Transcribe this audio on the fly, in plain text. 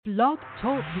Blog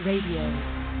Talk Radio. In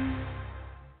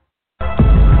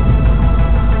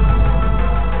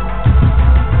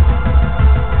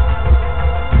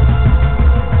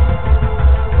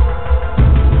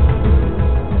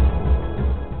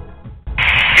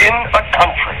a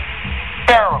country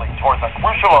barreling towards a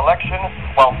crucial election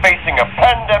while facing a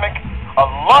pandemic, a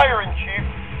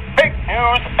liar-in-chief, fake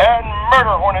news, and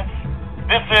murder hornets,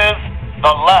 this is the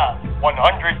last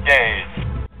 100 days.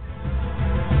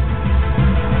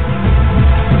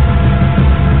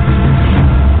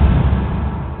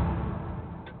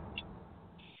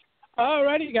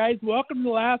 Alrighty, guys, welcome to the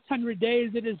last 100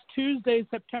 days. It is Tuesday,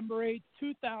 September 8th,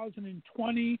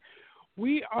 2020.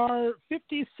 We are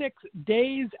 56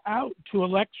 days out to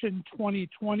election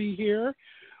 2020 here.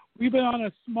 We've been on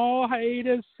a small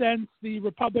hiatus since the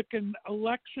Republican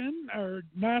election or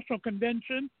national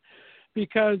convention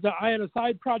because I had a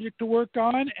side project to work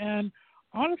on, and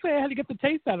honestly, I had to get the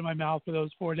taste out of my mouth for those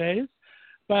 4 days.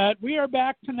 But we are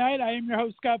back tonight. I am your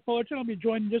host, Scott Fullerton. I'll be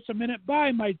joined in just a minute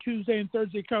by my Tuesday and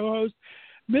Thursday co-host,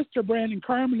 Mr. Brandon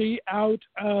Carmody, out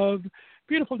of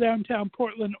beautiful downtown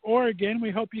Portland, Oregon.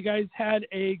 We hope you guys had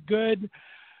a good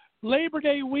Labor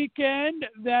Day weekend,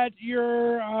 that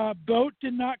your boat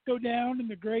did not go down in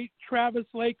the great Travis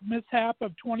Lake mishap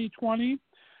of 2020.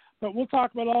 But we'll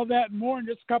talk about all that and more in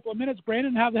just a couple of minutes.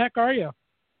 Brandon, how the heck are you?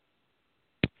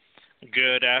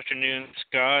 Good afternoon,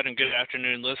 Scott, and good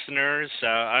afternoon, listeners.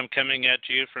 I'm coming at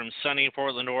you from sunny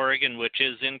Portland, Oregon, which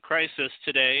is in crisis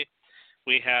today.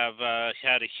 We have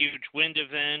had a huge wind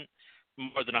event,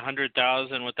 more than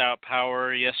 100,000 without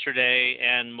power yesterday,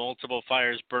 and multiple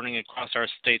fires burning across our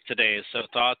state today. So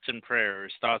thoughts and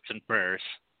prayers.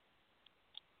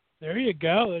 There you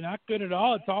go. They're not good at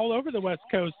all. It's all over the West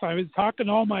Coast. I was talking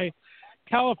to all my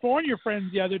California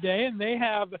friends the other day, and they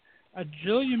have a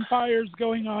jillion fires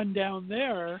going on down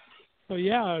there. So,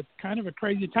 yeah, it's kind of a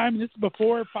crazy time. And this is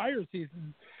before fire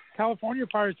season. California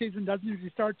fire season doesn't usually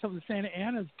start till the Santa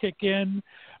Anas kick in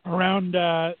around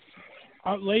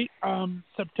late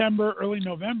September, early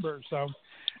November. So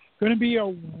going to be a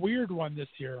weird one this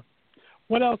year.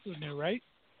 What else is new, right?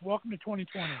 Welcome to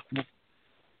 2020.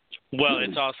 Well,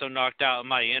 it's also knocked out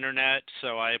my internet,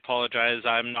 so I apologize.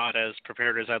 I'm not as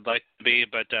prepared as I'd like to be,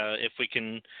 but if we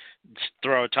can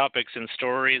throw topics and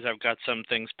stories, I've got some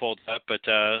things pulled up, but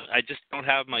I just don't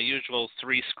have my usual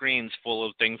 3 screens full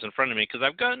of things in front of me because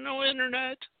I've got no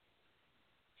internet.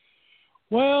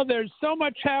 Well, there's so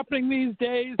much happening these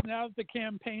days. Now that the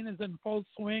campaign is in full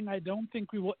swing, I don't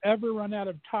think we will ever run out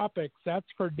of topics. That's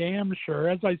for damn sure.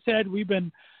 As I said, we've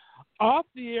been off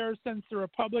the air since the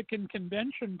Republican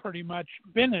convention pretty much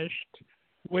finished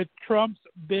with Trump's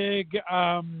big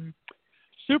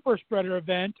super spreader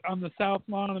event on the South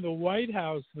Lawn of the White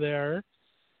House there.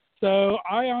 So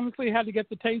I honestly had to get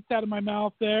the taste out of my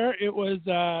mouth there. It was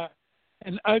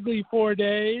an ugly 4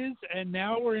 days, and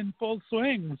now we're in full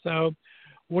swing. So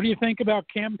what do you think about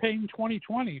campaign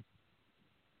 2020?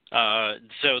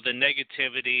 So the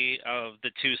negativity of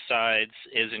the two sides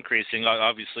is increasing.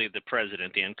 Obviously, the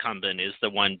president, the incumbent, is the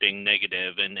one being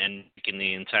negative and making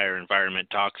the entire environment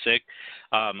toxic.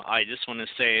 I just want to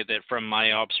say that from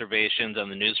my observations on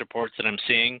the news reports that I'm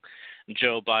seeing,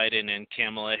 Joe Biden and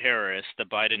Kamala Harris, the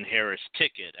Biden-Harris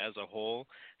ticket as a whole,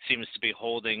 seems to be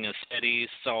holding a steady,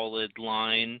 solid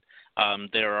line.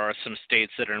 There are some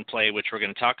states that are in play, which we're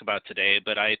going to talk about today,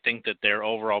 but I think that their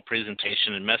overall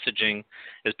presentation and messaging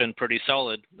has been pretty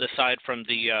solid, aside from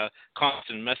the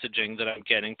constant messaging that I'm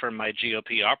getting from my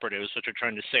GOP operatives, which are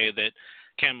trying to say that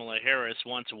Kamala Harris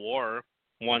wants war,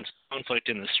 wants conflict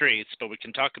in the streets, but we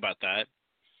can talk about that.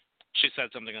 She said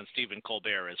something on Stephen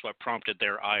Colbert is what prompted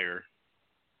their ire.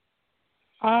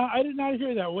 I did not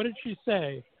hear that. What did she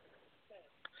say?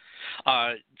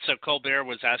 So Colbert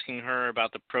was asking her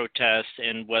about the protest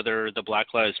and whether the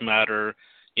Black Lives Matter,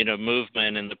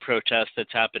 movement and the protest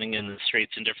that's happening in the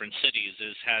streets in different cities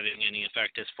is having any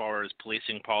effect as far as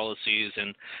policing policies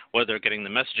and whether they're getting the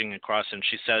messaging across. And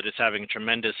she said it's having a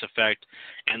tremendous effect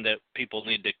and that people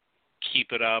need to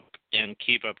keep it up and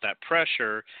keep up that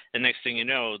pressure. And next thing you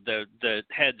know, the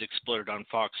heads exploded on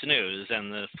Fox News,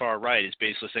 and the far right is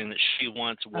basically saying that she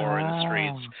wants war in the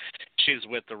streets. She's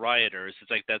with the rioters. It's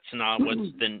like that's not what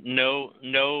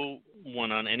no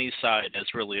one on any side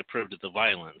has really approved of the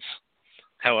violence.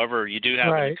 However, you do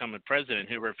have an incumbent president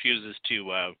who refuses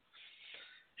to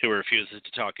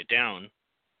talk it down.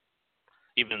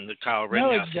 Even the Kyle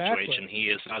Rittenhouse situation,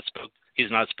 he's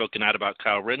not spoken out about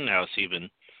Kyle Rittenhouse even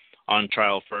on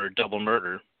trial for double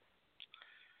murder.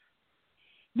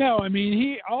 No, I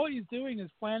mean all he's doing is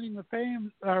fanning the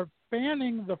flames.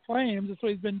 That's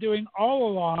what he's been doing all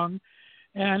along.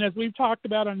 And as we've talked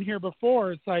about on here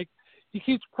before, it's like he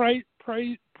keeps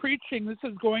preaching this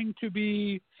is going to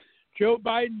be Joe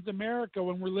Biden's America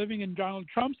when we're living in Donald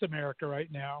Trump's America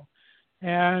right now.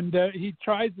 And he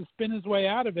tries to spin his way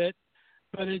out of it,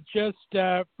 but it's just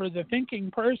for the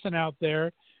thinking person out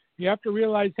there, you have to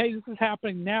realize, hey, this is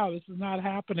happening now. This is not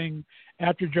happening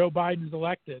after Joe Biden's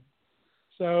elected.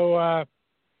 So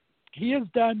he has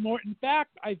done more. In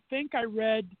fact, I think I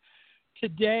read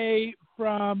today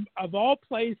from, of all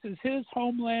places, his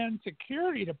Homeland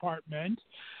Security Department,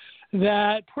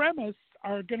 that premise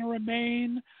are going to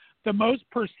remain the most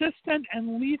persistent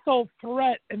and lethal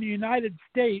threat in the United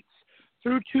States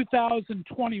through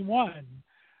 2021.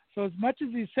 So as much as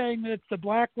he's saying that it's the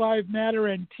Black Lives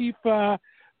Matter, Antifa,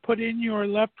 put in your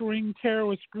left-wing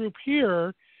terrorist group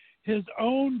here, his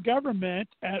own government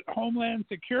at Homeland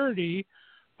Security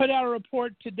put out a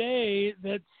report today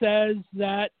that says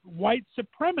that white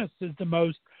supremacists is the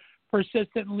most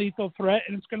persistent and lethal threat,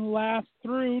 and it's going to last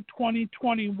through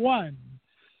 2021.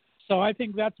 So I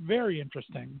think that's very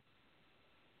interesting.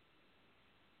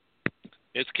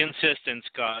 It's consistent,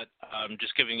 Scott.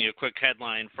 Just giving you a quick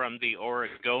headline from the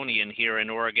Oregonian here in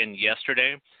Oregon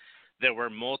yesterday. There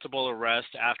were multiple arrests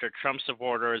after Trump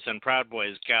supporters and Proud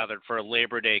Boys gathered for a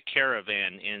Labor Day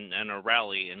caravan in a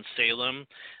rally in Salem.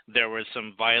 There were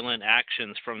some violent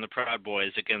actions from the Proud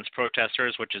Boys against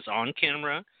protesters, which is on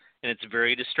camera, and it's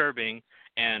very disturbing.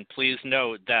 And please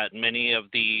note that many of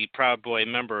the Proud Boy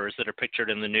members that are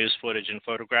pictured in the news footage and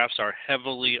photographs are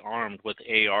heavily armed with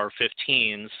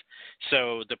AR-15s.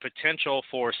 So the potential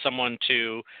for someone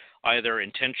to either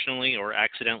intentionally or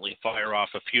accidentally fire off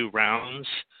a few rounds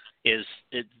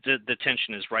the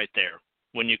tension is right there.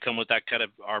 When you come with that kind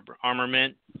of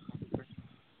armament,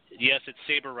 yes, it's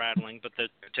saber rattling, but the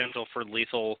potential for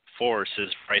lethal force is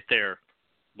right there.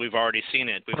 We've already seen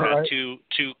it. We've had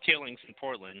two killings in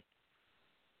Portland.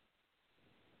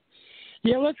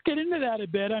 Yeah, let's get into that a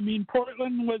bit. I mean,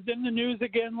 Portland was in the news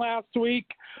again last week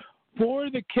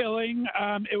for the killing.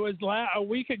 It was a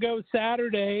week ago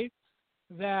Saturday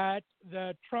that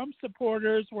the Trump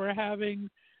supporters were having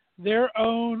their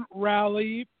own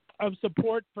rally of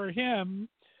support for him.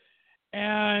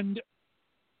 And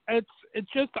it's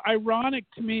just ironic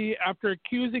to me, after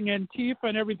accusing Antifa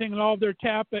and everything and all of their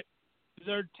tactics,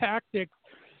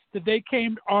 that they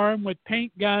came armed with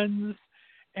paint guns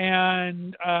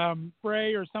and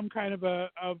spray or some kind of a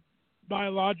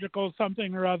biological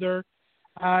something or other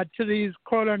to these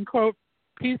quote-unquote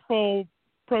peaceful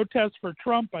protests for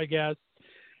Trump, I guess.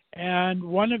 And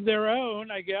one of their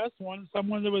own, I guess,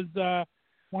 someone that was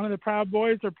one of the Proud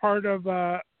Boys or part of,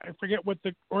 I forget what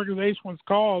the organization was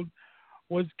called,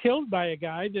 was killed by a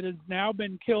guy that has now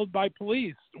been killed by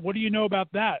police. What do you know about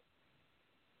that?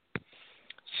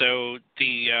 So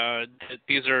these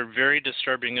are very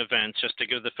disturbing events. Just to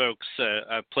give the folks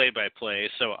a play-by-play.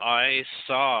 So I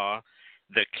saw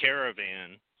the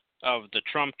caravan of the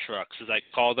Trump trucks, as I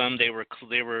call them. They were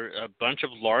a bunch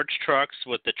of large trucks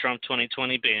with the Trump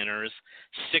 2020 banners,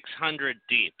 600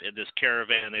 deep in this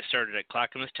caravan. They started at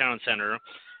Clackamas Town Center,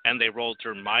 and they rolled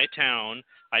through my town.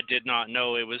 I did not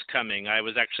know it was coming. I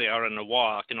was actually out on a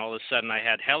walk, and all of a sudden I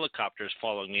had helicopters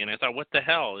following me, and I thought, what the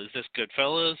hell? Is this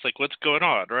Goodfellas? Like, what's going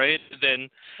on, right? Then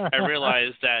I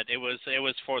realized that it was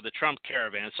for the Trump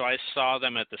caravan. So I saw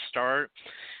them at the start.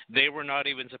 They were not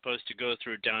even supposed to go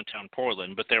through downtown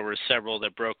Portland, but there were several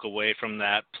that broke away from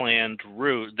that planned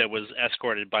route that was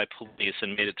escorted by police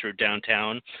and made it through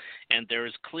downtown. And there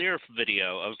is clear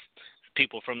video of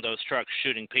people from those trucks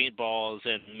shooting paintballs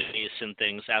and mace and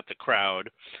things at the crowd.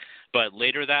 But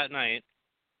later that night,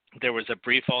 there was a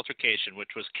brief altercation,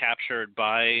 which was captured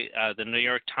by the New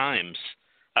York Times.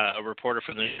 A reporter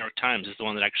from the New York Times is the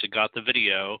one that actually got the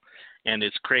video, and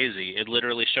it's crazy. It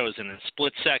literally shows in a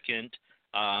split second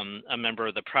a member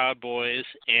of the Proud Boys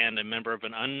and a member of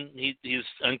he's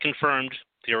unconfirmed,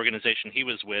 the organization he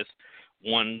was with.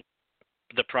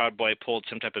 The Proud Boy pulled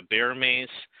some type of bear mace,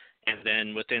 and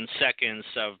then within seconds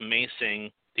of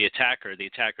macing the attacker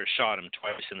shot him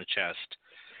twice in the chest.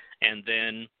 And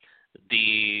then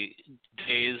the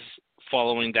days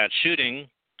following that shooting,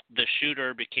 the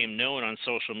shooter became known on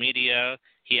social media.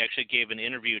 He actually gave an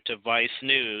interview to Vice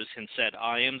News and said,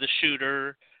 "I am the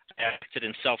shooter. I acted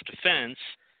in self-defense."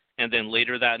 And then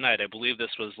later that night, I believe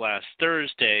this was last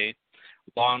Thursday,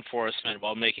 law enforcement,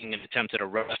 while making an attempted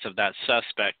arrest of that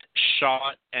suspect,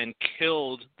 shot and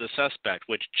killed the suspect,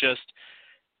 which just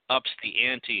ups the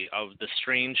ante of the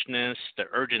strangeness, the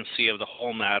urgency of the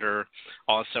whole matter.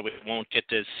 Also, we won't get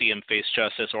to see him face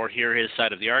justice or hear his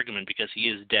side of the argument because he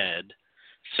is dead.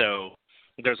 So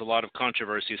there's a lot of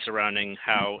controversy surrounding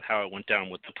how it went down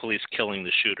with the police killing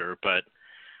the shooter. But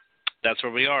that's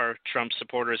where we are. Trump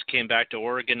supporters came back to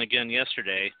Oregon again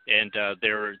yesterday, and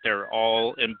they're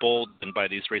all emboldened by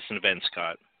these recent events,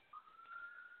 Scott.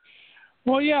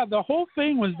 Well, yeah, the whole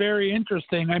thing was very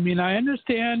interesting. I mean, I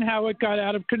understand how it got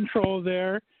out of control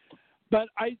there, but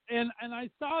I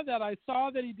saw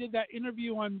that he did that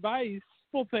interview on Vice.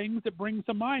 Full things that brings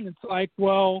to mind. It's like,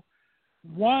 well,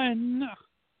 one,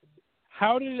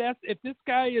 how did that? If this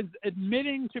guy is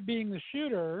admitting to being the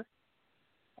shooter,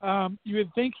 you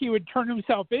would think he would turn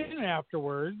himself in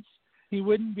afterwards. He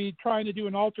wouldn't be trying to do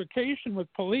an altercation with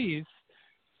police.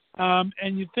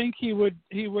 And you'd think he would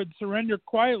surrender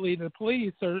quietly to the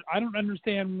police. Or I don't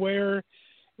understand where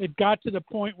it got to the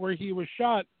point where he was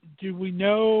shot. Do we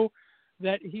know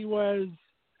that he was?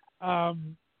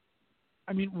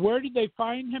 Where did they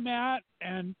find him at?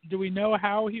 And do we know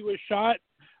how he was shot?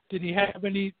 Did he have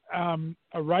any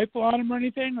a rifle on him or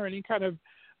anything, or any kind of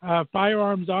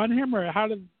firearms on him, or how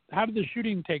did the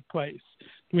shooting take place?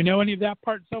 Do we know any of that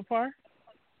part so far?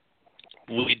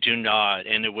 We do not,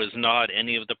 and it was not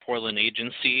any of the Portland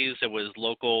agencies. It was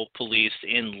local police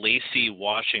in Lacey,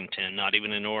 Washington, not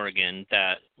even in Oregon,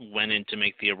 that went in to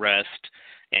make the arrest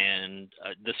and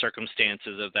the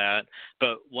circumstances of that.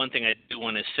 But one thing I do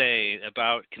want to say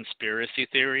about conspiracy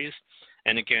theories,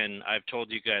 and again, I've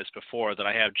told you guys before that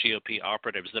I have GOP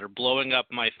operatives that are blowing up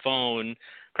my phone,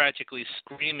 practically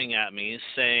screaming at me,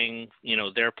 saying,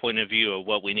 their point of view of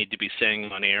what we need to be saying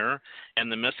on air. And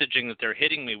the messaging that they're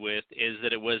hitting me with is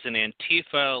that it was an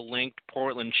Antifa-linked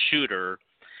Portland shooter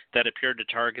that appeared to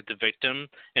target the victim.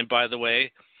 And by the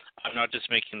way, I'm not just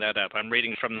making that up. I'm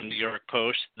reading from the New York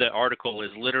Post. The article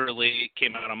is literally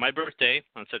came out on my birthday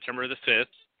on September the 5th.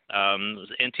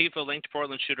 Antifa-linked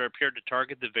Portland shooter appeared to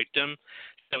target the victim.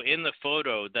 So in the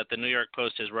photo that the New York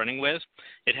Post is running with,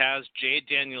 it has Jay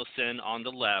Danielson on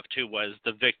the left, who was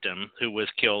the victim who was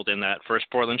killed in that first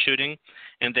Portland shooting.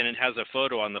 And then it has a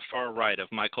photo on the far right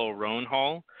of Michael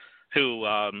Roanhall, who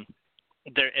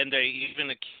they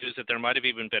even accused that there might have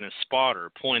even been a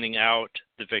spotter pointing out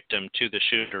the victim to the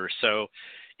shooter. So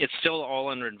it's still all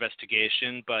under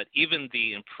investigation, but even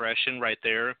the impression right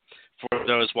there for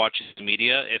those watching the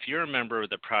media, if you're a member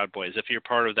of the Proud Boys, if you're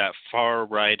part of that far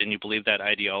right and you believe that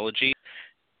ideology,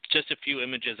 just a few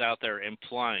images out there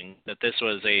implying that this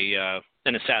was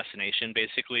an assassination,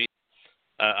 basically,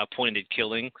 a pointed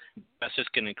killing, that's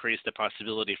just going to increase the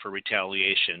possibility for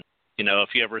retaliation. If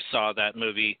you ever saw that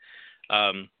movie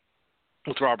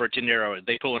with Robert De Niro,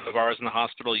 they put one of ours in the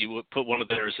hospital, you would put one of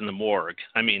theirs in the morgue.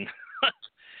 I mean,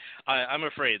 I'm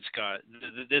afraid, Scott,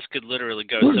 this could literally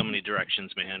go so many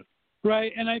directions, man.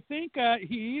 Right, and I think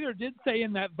he either did say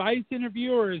in that Vice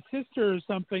interview or his sister or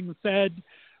something said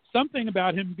something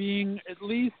about him being at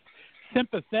least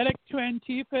sympathetic to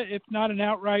Antifa, if not an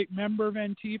outright member of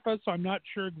Antifa, so I'm not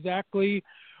sure exactly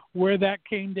where that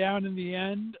came down in the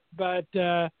end, but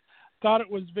thought it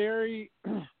was very,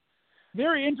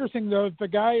 very interesting, though, if the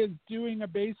guy is doing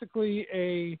basically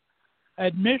a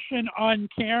admission on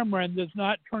camera and does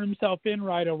not turn himself in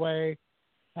right away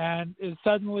and is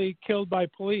suddenly killed by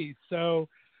police. So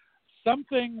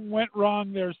something went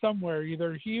wrong there somewhere.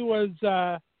 Either he was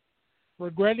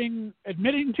regretting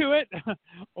admitting to it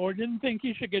or didn't think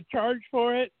he should get charged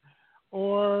for it,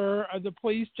 or the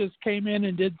police just came in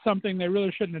and did something they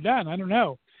really shouldn't have done. I don't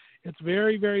know. It's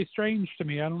very, very strange to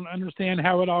me. I don't understand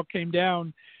how it all came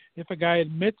down. If a guy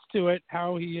admits to it,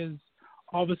 how he is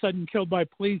all of a sudden killed by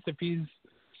police if he's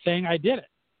saying, I did it.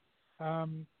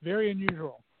 Very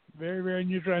unusual. Very, very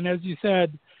unusual. And as you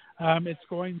said, it's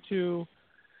going to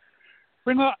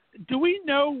bring up. Do we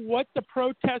know what the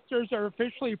protesters are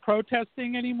officially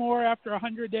protesting anymore after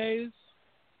 100 days?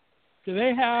 Do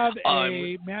they have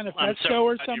a manifesto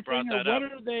or something? Or what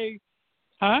are they?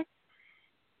 Huh?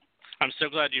 I'm so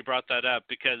glad you brought that up,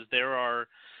 because there are.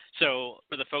 So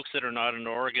for the folks that are not in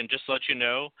Oregon, just to let you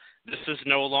know, this is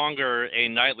no longer a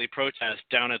nightly protest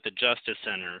down at the Justice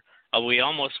Center. We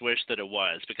almost wish that it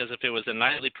was, because if it was a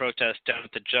nightly protest down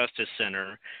at the Justice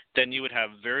Center, then you would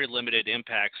have very limited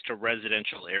impacts to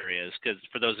residential areas, because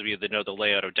for those of you that know the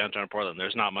layout of downtown Portland,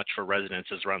 there's not much for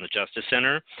residences around the Justice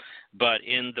Center. But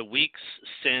in the weeks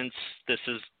since this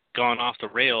has gone off the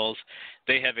rails,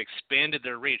 they have expanded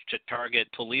their reach to target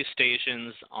police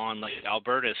stations on like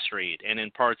Alberta Street and in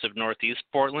parts of northeast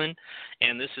Portland.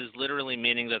 And this is literally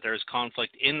meaning that there's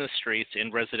conflict in the streets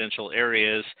in residential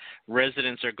areas.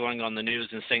 Residents are going on the news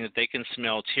and saying that they can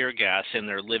smell tear gas in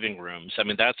their living rooms. I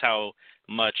mean, that's how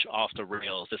much off the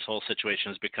rails this whole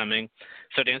situation is becoming.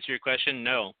 So to answer your question,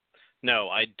 No,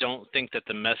 I don't think that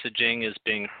the messaging is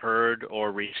being heard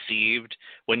or received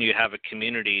when you have a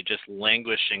community just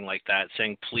languishing like that,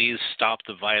 saying, please stop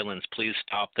the violence, please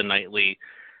stop the nightly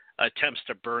attempts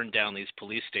to burn down these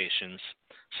police stations.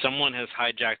 Someone has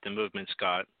hijacked the movement,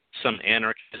 Scott. Some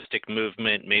anarchistic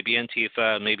movement, maybe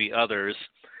Antifa, maybe others,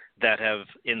 that have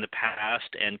in the past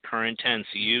and current tense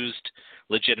used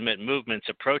legitimate movements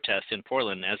of protest in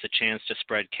Portland as a chance to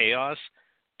spread chaos.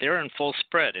 They're in full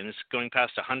spread, and it's going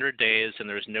past 100 days, and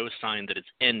there's no sign that it's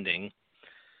ending.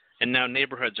 And now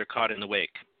neighborhoods are caught in the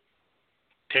wake.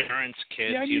 Parents,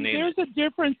 kids, yeah, you name it. There's a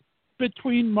difference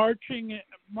between marching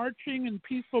and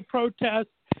peaceful protest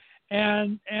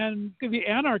and the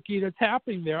anarchy that's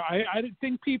happening there. I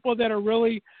think people that are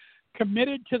really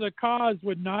committed to the cause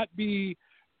would not be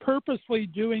purposely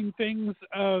doing things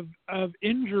of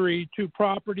injury to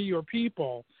property or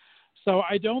people. So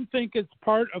I don't think it's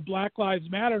part of Black Lives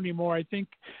Matter anymore. I think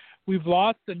we've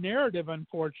lost the narrative,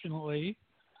 unfortunately,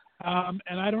 and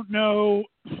I don't know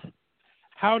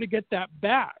how to get that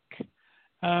back.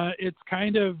 It's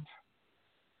kind of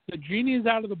the genie's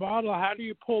out of the bottle. How do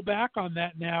you pull back on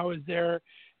that now? Is there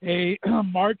a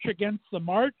march against the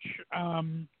march?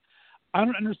 I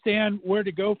don't understand where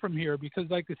to go from here because,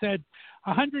 like I said,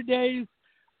 100 days,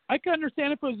 I can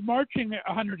understand if it was marching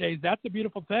 100 days. That's a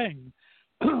beautiful thing.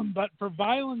 But for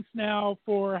violence now,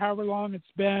 for however long it's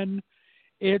been,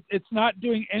 it's not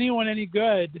doing anyone any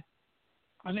good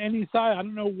on any side. I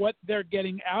don't know what they're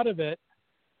getting out of it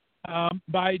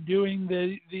by doing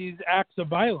these acts of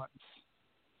violence.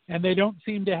 And they don't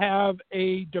seem to have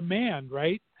a demand,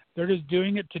 right? They're just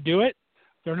doing it to do it.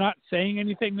 They're not saying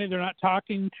anything. They're not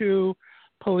talking to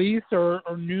police or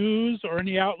news or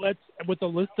any outlets with a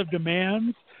list of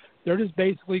demands. They're just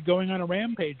basically going on a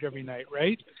rampage every night,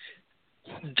 right?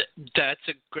 That's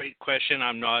a great question.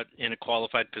 I'm not in a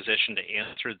qualified position to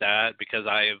answer that because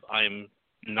I'm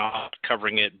not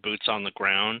covering it boots on the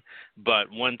ground.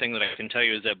 But one thing that I can tell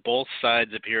you is that both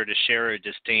sides appear to share a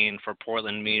disdain for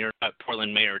Portland Mayor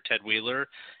Ted Wheeler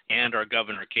and our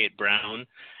Governor Kate Brown.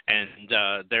 And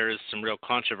there is some real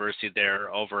controversy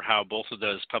there over how both of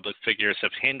those public figures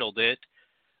have handled it.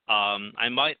 I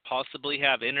might possibly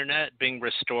have internet being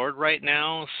restored right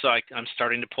now, so I'm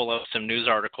starting to pull up some news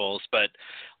articles, but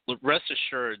rest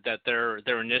assured that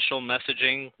their initial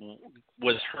messaging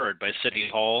was heard by City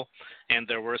Hall, and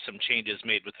there were some changes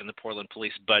made within the Portland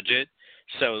Police budget.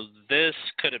 So this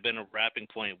could have been a wrapping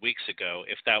point weeks ago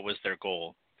if that was their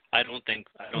goal. I don't think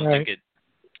it.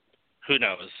 Who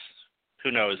knows? Who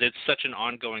knows? It's such an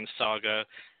ongoing saga,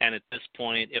 and at this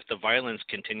point, if the violence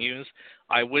continues,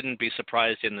 I wouldn't be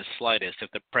surprised in the slightest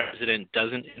if the president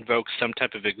doesn't invoke some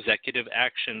type of executive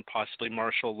action, possibly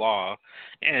martial law,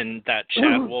 and that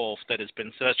Chad Wolf, that has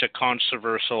been such a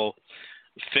controversial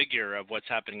figure of what's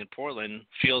happening in Portland,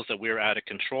 feels that we're out of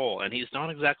control. And he's not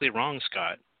exactly wrong,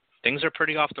 Scott. Things are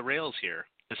pretty off the rails here.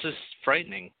 This is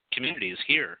frightening. Community is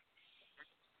here.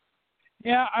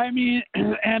 Yeah, I mean,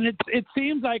 and it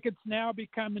seems like it's now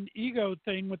become an ego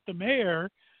thing with the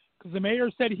mayor, because the mayor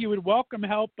said he would welcome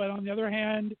help, but on the other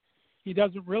hand, he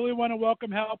doesn't really want to welcome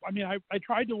help. I mean, I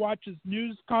tried to watch his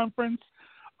news conference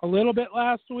a little bit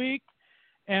last week,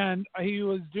 and he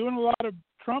was doing a lot of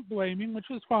Trump blaming, which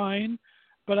was fine,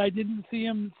 but I didn't see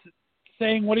him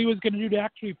saying what he was going to do to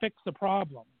actually fix the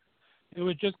problem. It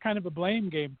was just kind of a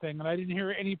blame game thing, and I didn't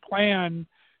hear any plan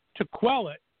to quell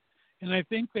it. And I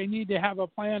think they need to have a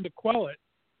plan to quell it.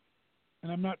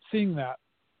 And I'm not seeing that.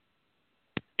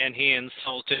 And he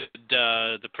insulted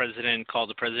the president,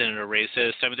 called the president a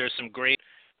racist. I mean, there's some great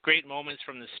moments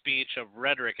from the speech of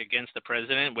rhetoric against the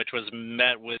president, which was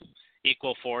met with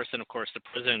equal force. And, of course, the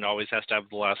president always has to have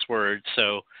the last word.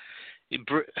 So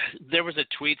there was a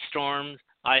tweet storm.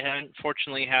 I hadn't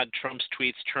fortunately had Trump's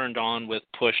tweets turned on with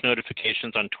push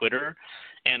notifications on Twitter.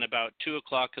 And about 2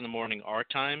 o'clock in the morning our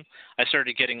time, I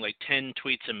started getting like 10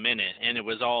 tweets a minute, and it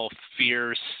was all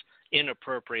fierce,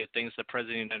 inappropriate things the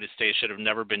President of the United States should have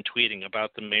never been tweeting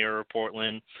about the mayor of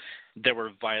Portland. There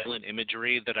were violent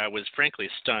imagery that I was frankly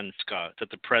stunned, Scott, that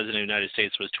the President of the United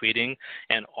States was tweeting.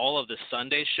 And all of the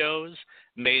Sunday shows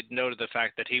made note of the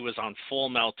fact that he was on full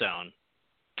meltdown.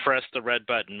 Press the red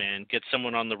button, man. Get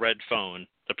someone on the red phone.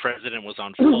 The President was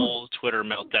on full Twitter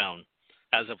meltdown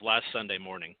as of last Sunday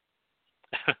morning.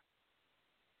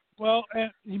 Well,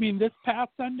 you mean this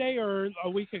past Sunday or a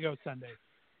week ago Sunday?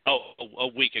 Oh, a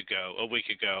week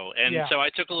ago. And yeah, so I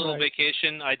took a little right.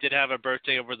 vacation. I did have a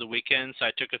birthday over the weekend, so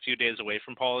I took a few days away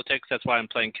from politics. That's why I'm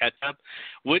playing catch up.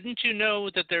 Wouldn't you know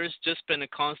that there's just been a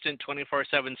constant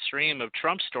 24/7 stream of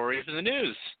Trump stories in the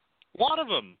news? A lot of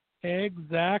them.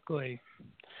 Exactly.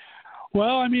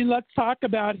 Well, I mean, let's talk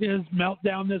about his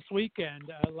meltdown this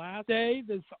weekend. Last day,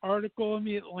 this article in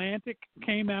The Atlantic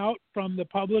came out from the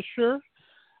publisher.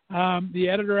 The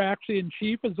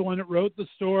editor-in-chief is the one that wrote the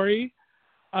story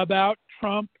about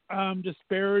Trump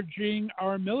disparaging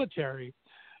our military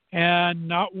and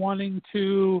not wanting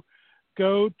to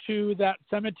go to that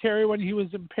cemetery when he was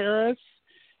in Paris.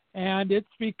 And it's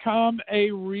become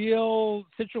a real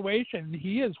situation.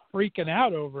 He is freaking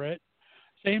out over it.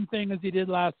 Same thing as he did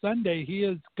last Sunday. He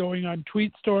is going on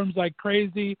tweet storms like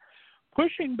crazy,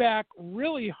 pushing back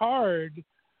really hard,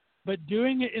 but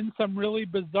doing it in some really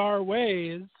bizarre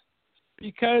ways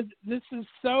because this is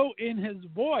so in his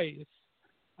voice.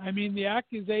 I mean, the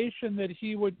accusation that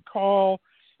he would call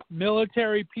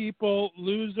military people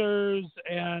losers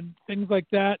and things like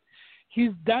that,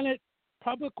 he's done it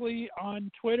publicly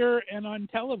on Twitter and on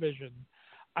television.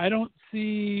 I don't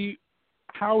see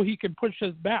how he can push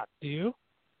us back. Do you?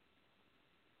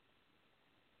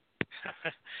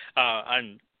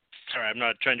 I'm sorry, I'm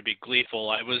not trying to be gleeful.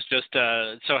 I was just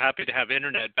so happy to have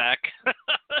internet back.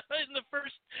 And the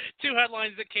first two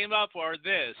headlines that came up are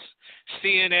this: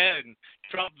 CNN,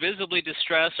 Trump visibly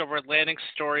distressed over Atlantic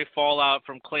story fallout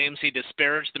from claims he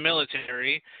disparaged the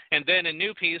military, and then a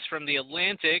new piece from The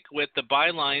Atlantic with the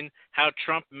byline, how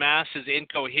Trump masks his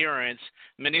incoherence.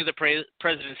 Many of the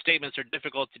president's statements are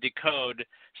difficult to decode,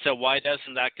 so why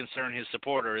doesn't that concern his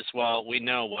supporters? Well, we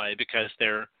know why, because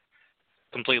they're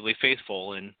completely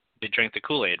faithful and they drank the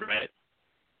Kool-Aid, right?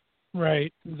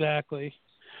 Right, exactly.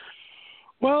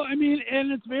 Well, I mean,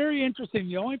 and it's very interesting.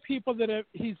 The only people that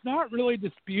he's not really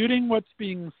disputing what's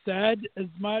being said as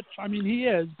much. I mean, he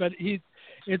is, but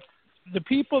it's the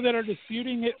people that are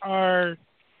disputing it are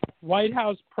White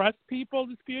House press people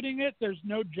disputing it. There's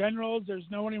no generals. There's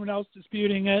no anyone else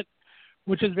disputing it,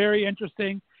 which is very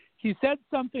interesting. He said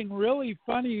something really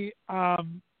funny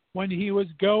when he was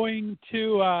going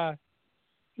to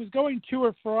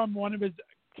or from one of his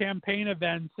campaign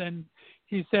events, and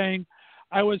he's saying,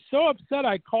 I was so upset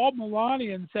I called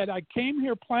Melania and said, I came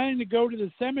here planning to go to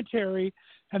the cemetery,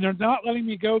 and they're not letting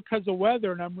me go because of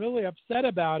weather, and I'm really upset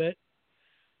about it.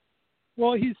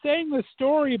 Well, he's saying the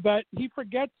story, but he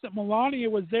forgets that Melania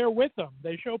was there with him.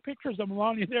 They show pictures of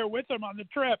Melania there with him on the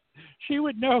trip. She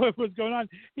would know what was going on.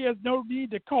 He has no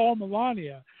need to call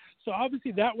Melania. So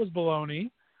obviously that was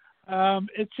baloney.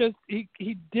 It's just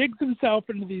he digs himself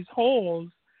into these holes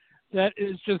that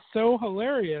is just so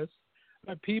hilarious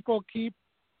that people keep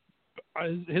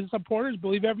his supporters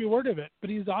believe every word of it. But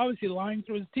he's obviously lying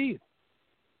through his teeth.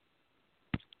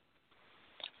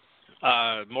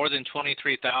 More than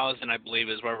 23,000, I believe,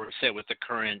 is where we're at with the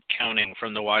current counting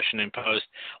from the Washington Post.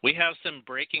 We have some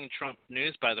breaking Trump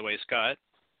news, by the way, Scott.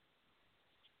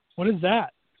 What is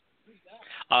that?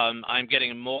 I'm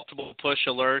getting multiple push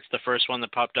alerts. The first one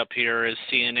that popped up here is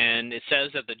CNN. It says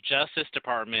that the Justice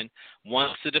Department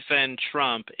wants to defend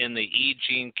Trump in the E.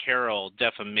 Jean Carroll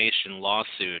defamation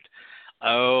lawsuit.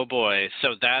 Oh, boy. So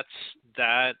that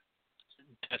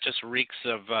just reeks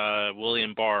of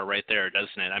William Barr right there,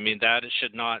 doesn't it? I mean, that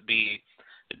should not be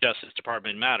the Justice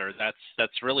Department matter.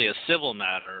 That's really a civil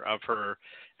matter of her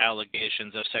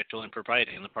allegations of sexual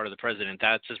impropriety on the part of the president.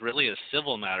 That's really a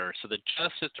civil matter. So the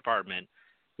Justice Department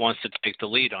wants to take the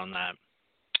lead on that.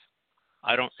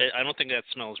 I don't think that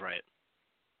smells right.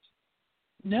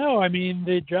 No, I mean,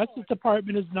 the Justice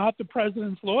Department is not the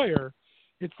president's lawyer.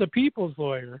 It's the people's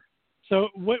lawyer. So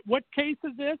what case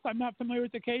is this? I'm not familiar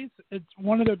with the case. It's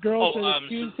one of the girls that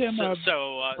accused him of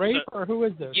rape, or who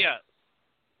is this? Yeah.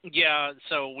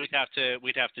 So we'd have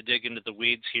to dig into the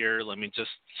weeds here. Let me just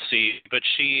see. But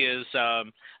she is,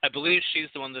 I believe she's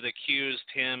the one that accused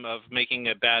him of making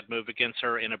a bad move against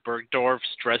her in a Bergdorf's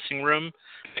dressing room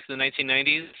back in the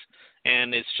 1990s.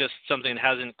 And it's just something that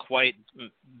hasn't quite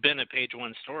been a page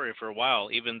one story for a while,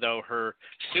 even though her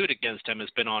suit against him has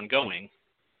been ongoing.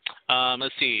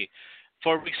 Let's see.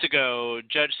 4 weeks ago,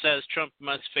 judge says Trump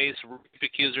must face rape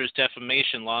accuser's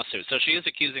defamation lawsuit. So she is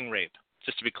accusing rape,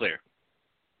 just to be clear.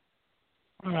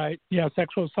 All right. Yeah,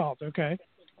 sexual assault. Okay.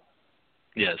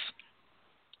 Yes.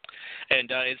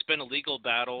 And it's been a legal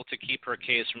battle to keep her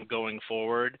case from going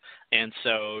forward. And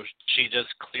so she just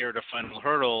cleared a final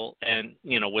hurdle and,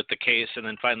 with the case. And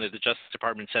then finally the Justice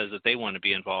Department says that they want to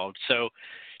be involved. So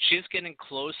she's getting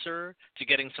closer to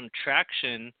getting some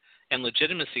traction and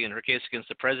legitimacy in her case against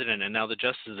the president, and now the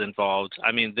justice is involved.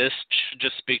 I mean, this should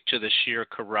just speak to the sheer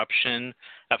corruption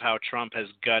of how Trump has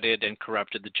gutted and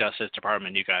corrupted the Justice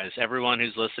Department, you guys. Everyone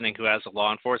who's listening who has a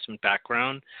law enforcement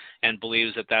background and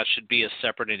believes that should be a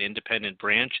separate and independent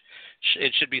branch,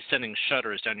 it should be sending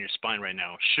shudders down your spine right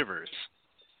now, shivers.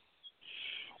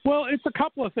 Well, it's a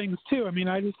couple of things, too. I mean,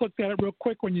 I just looked at it real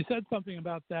quick when you said something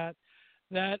about that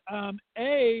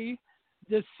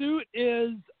the suit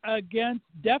is against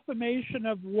defamation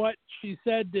of what she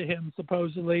said to him,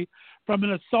 supposedly, from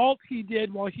an assault he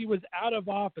did while he was out of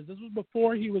office. This was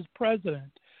before he was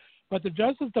president. But the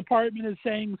Justice Department is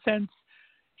saying since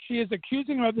she is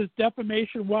accusing him of this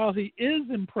defamation while he is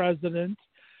in president,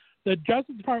 the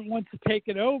Justice Department wants to take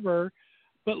it over.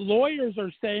 But lawyers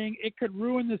are saying it could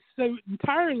ruin the suit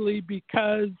entirely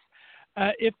because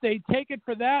if they take it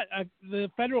for that, the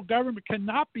federal government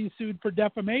cannot be sued for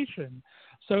defamation.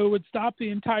 So it would stop the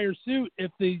entire suit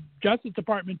if the Justice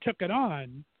Department took it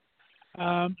on.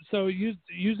 So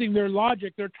using their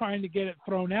logic, they're trying to get it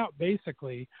thrown out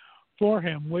basically for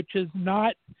him, which is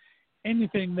not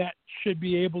anything that should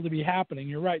be able to be happening.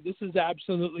 You're right. This is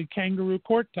absolutely kangaroo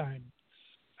court time.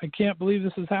 I can't believe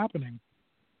this is happening.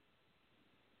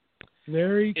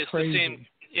 Very crazy.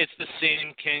 It's the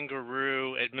same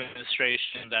kangaroo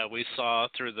administration that we saw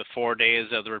through the 4 days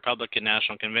of the Republican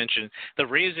National Convention. The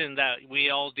reason that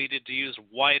we all needed to use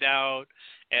whiteout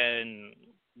and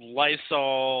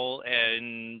Lysol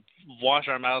and wash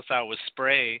our mouths out with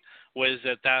spray was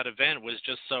that event was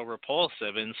just so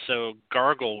repulsive and so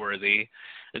gargle-worthy.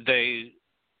 They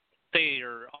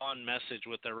are on message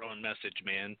with their own message,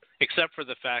 man, except for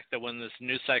the fact that when this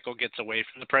news cycle gets away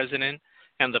from the president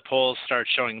and the polls start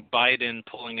showing Biden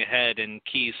pulling ahead in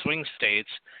key swing states,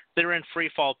 they're in free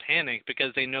fall panic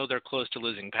because they know they're close to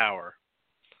losing power.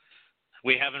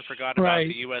 We haven't forgotten about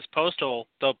the U.S. postal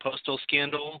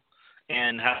scandal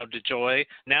and how DeJoy.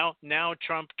 Now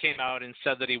Trump came out and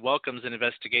said that he welcomes an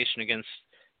investigation against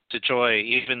DeJoy,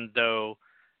 even though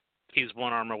he's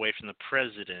one arm away from the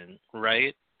president,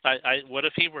 right? What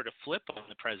if he were to flip on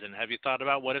the president? Have you thought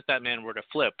about what if that man were to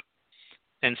flip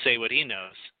and say what he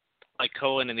knows, like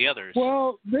Cohen and the others?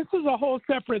 Well, this is a whole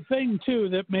separate thing, too,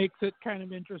 that makes it kind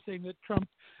of interesting that Trump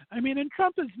 – and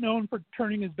Trump is known for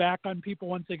turning his back on people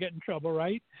once they get in trouble,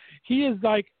 right? He is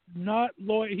not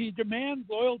loyal. He demands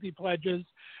loyalty pledges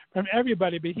from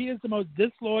everybody, but he is the most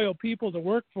disloyal people to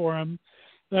work for him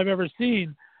that I've ever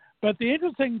seen. But the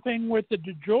interesting thing with the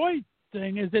DeJoy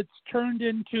thing is it's turned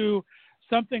into –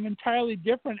 something entirely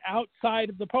different outside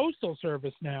of the Postal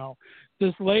Service now.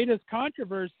 This latest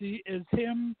controversy is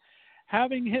him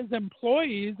having his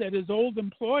employees at his old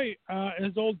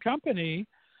company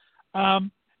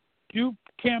do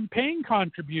campaign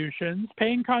contributions,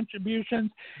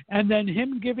 and then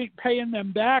him paying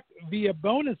them back via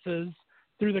bonuses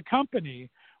through the company,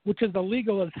 which is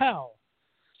illegal as hell.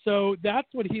 So that's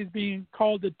what he's being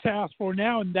called to task for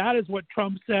now, and that is what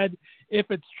Trump said, if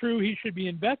it's true, he should be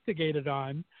investigated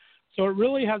on. So it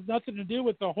really has nothing to do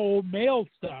with the whole mail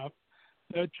stuff,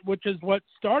 which is what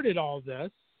started all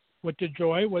this with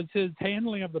DeJoy, was his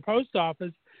handling of the post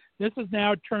office. This has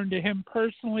now turned to him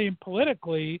personally and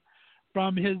politically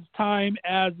from his time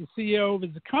as the CEO of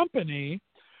his company,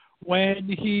 when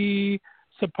he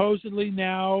supposedly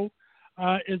now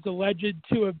is alleged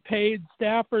to have paid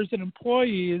staffers and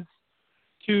employees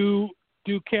to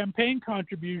do campaign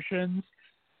contributions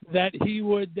that he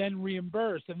would then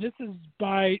reimburse. And this is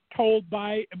told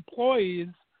by employees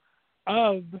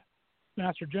of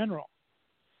Master General.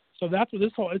 So that's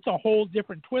what it's a whole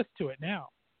different twist to it now.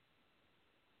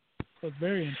 So it's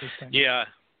very interesting. Yeah.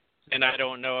 And I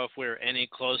don't know if we're any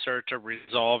closer to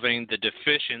resolving the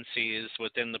deficiencies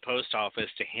within the post office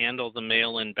to handle the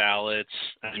mail-in ballots.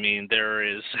 There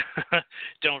is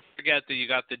 – don't forget that you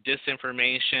got the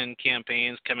disinformation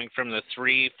campaigns coming from the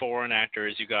three foreign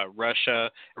actors. You got Russia,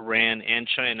 Iran, and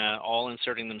China all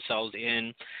inserting themselves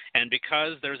in. And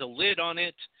because there's a lid on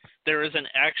it, there is an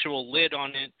actual lid on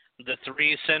it. The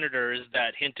three senators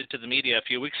that hinted to the media a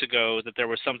few weeks ago that there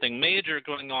was something major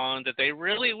going on that they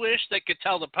really wish they could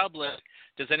tell the public.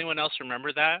 Does anyone else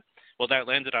remember that? Well, that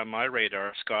landed on my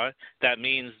radar, Scott. That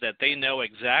means that they know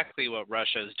exactly what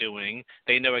Russia is doing,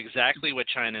 they know exactly what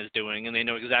China is doing, and they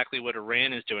know exactly what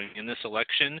Iran is doing in this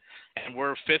election. And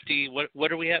we're 50 –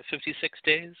 what are we at, 56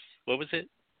 days? What was it?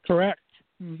 Correct.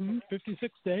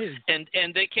 56 days. And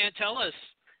they can't tell us.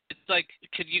 It's like,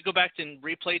 could you go back and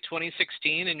replay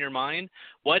 2016 in your mind?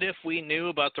 What if we knew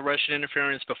about the Russian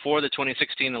interference before the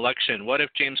 2016 election? What if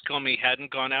James Comey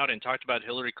hadn't gone out and talked about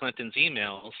Hillary Clinton's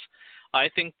emails? I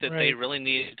think that they really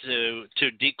need to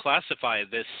declassify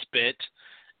this spit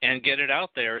and get it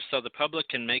out there so the public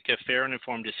can make a fair and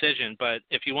informed decision. But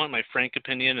if you want my frank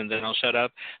opinion, and then I'll shut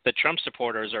up, the Trump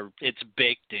supporters it's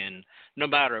baked in. No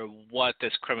matter what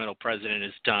this criminal president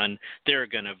has done, they're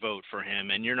going to vote for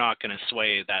him, and you're not going to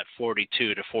sway that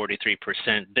 42 to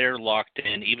 43%. They're locked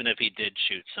in, even if he did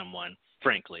shoot someone,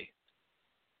 frankly.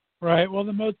 Right. Well,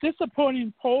 the most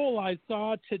disappointing poll I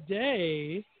saw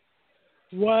today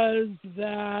was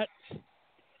that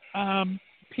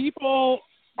people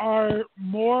are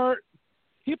more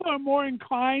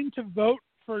inclined to vote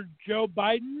for Joe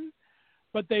Biden,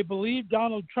 but they believe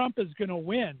Donald Trump is going to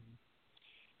win.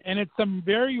 And it's some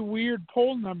very weird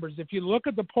poll numbers. If you look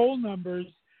at the poll numbers,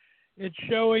 it's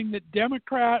showing that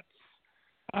Democrats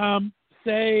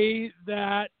say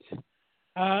that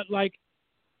low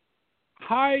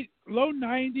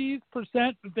 90%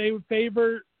 that they would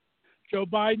favor Joe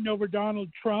Biden over Donald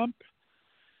Trump.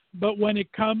 But when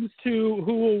it comes to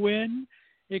who will win,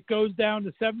 it goes down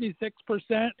to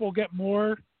 76%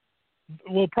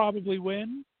 will probably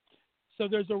win. So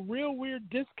there's a real weird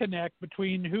disconnect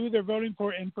between who they're voting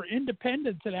for, and for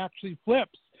independents it actually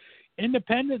flips.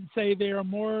 Independents say they are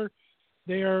more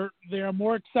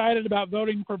excited about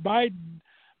voting for Biden,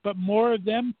 but more of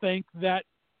them think that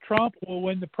Trump will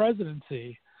win the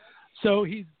presidency. So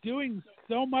he's doing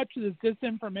so much of this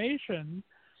disinformation,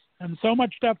 and so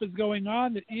much stuff is going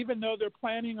on that even though they're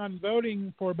planning on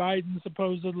voting for Biden,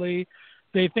 supposedly,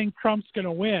 they think Trump's going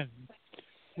to win,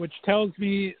 which tells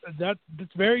me that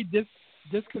it's very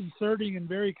disconcerting and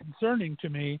very concerning to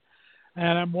me.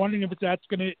 And I'm wondering if that's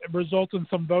going to result in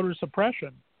some voter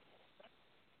suppression.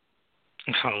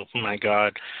 Oh, my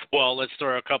God. Well, let's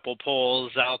throw a couple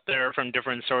polls out there from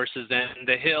different sources. Then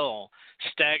The Hill,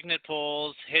 stagnant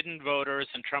polls, hidden voters,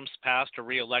 and Trump's path to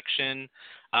re-election.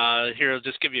 Here, I'll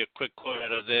just give you a quick quote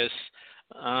out of this.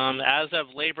 As of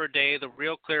Labor Day, the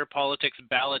Real Clear Politics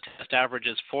ballot test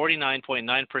averages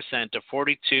 49.9% to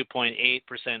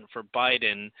 42.8% for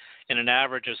Biden, and an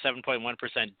average of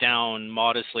 7.1% down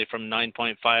modestly from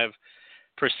 9.5%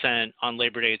 on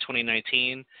Labor Day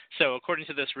 2019. So according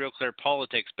to this Real Clear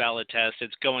Politics ballot test,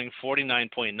 it's going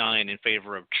 49.9 in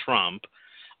favor of Trump.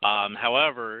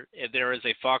 However, there is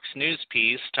a Fox News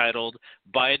piece titled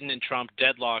 "Biden and Trump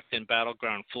Deadlocked in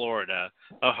Battleground Florida."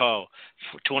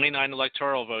 29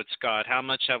 electoral votes, Scott. How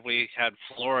much have we had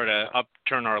Florida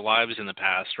upturn our lives in the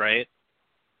past, right?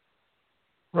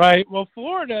 Right. Well,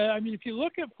 Florida, I mean, if you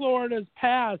look at Florida's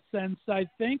past since I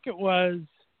think it was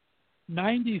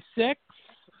 96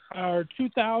 or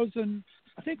 2000,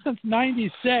 I think since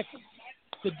 96,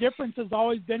 the difference has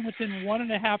always been within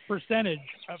 1.5%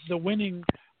 of the winning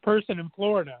person in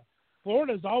Florida.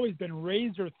 Florida's always been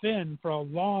razor thin for a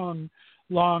long,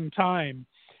 long time.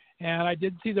 And I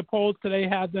did see the polls today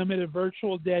had them at a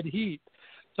virtual dead heat.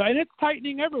 So, and it's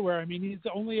tightening everywhere. I mean, he's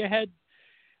only ahead.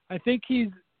 I think he's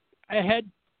ahead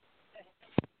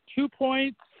 2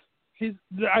 points.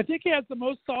 I think he has the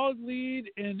most solid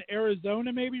lead in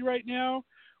Arizona maybe right now.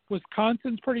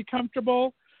 Wisconsin's pretty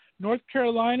comfortable. North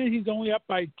Carolina, he's only up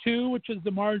by 2, which is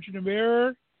the margin of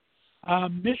error.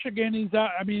 Michigan, he's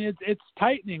out. I mean, it's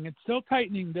tightening. It's still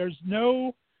tightening.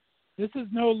 This is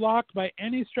no lock by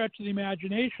any stretch of the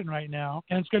imagination right now,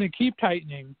 and it's going to keep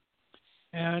tightening.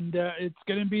 And it's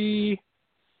going to be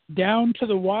down to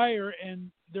the wire, and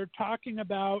they're talking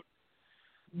about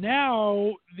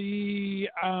now the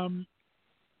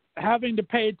having to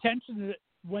pay attention to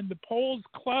when the polls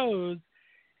close.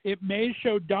 It may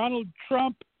show Donald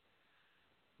Trump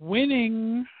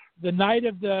winning the night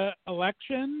of the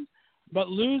election, but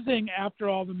losing after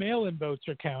all the mail-in votes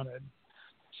are counted.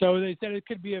 So they said it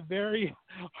could be a very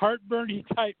heartburning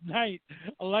type night.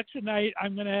 Election night,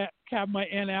 I'm going to have my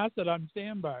antacid on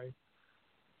standby.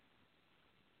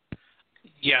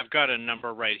 Yeah, I've got a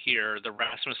number right here. The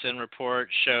Rasmussen report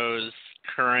shows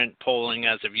current polling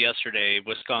as of yesterday.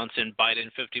 Wisconsin,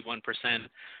 Biden 51%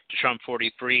 to Trump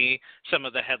 43%. Some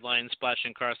of the headlines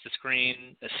splashing across the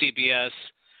screen. CBS,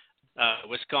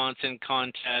 Wisconsin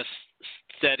contest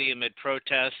steady amid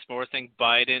protests. More think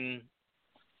Biden.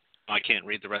 I can't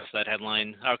read the rest of that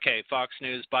headline. Okay, Fox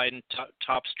News, Biden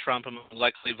tops Trump among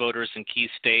likely voters in key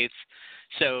states.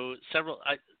 So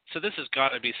this has got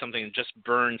to be something that just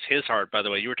burns his heart, by the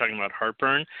way. You were talking about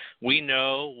heartburn. We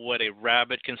know what a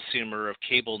rabid consumer of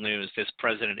cable news this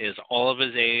president is. All of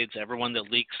his aides, everyone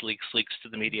that leaks to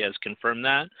the media has confirmed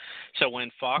that. So when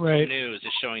Fox News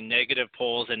is showing negative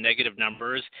polls and negative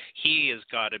numbers, he has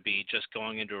got to be just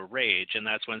going into a rage, and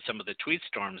that's when some of the tweet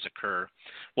storms occur.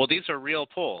 Well, these are real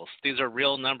polls. These are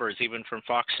real numbers, even from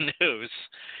Fox News.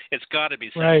 It's got to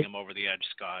be sending him over the edge,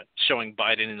 Scott, showing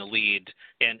Biden in the lead,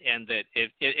 and that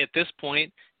at this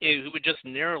point, it would just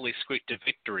narrowly squeak to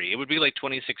victory. It would be like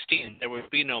 2016. There would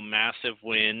be no massive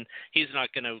win. He's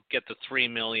not going to get the 3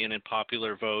 million in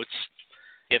popular votes.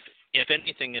 If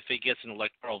anything, if he gets an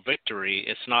electoral victory,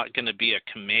 it's not going to be a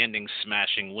commanding,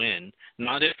 smashing win.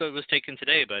 Not if it was taken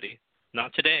today, buddy.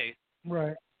 Not today.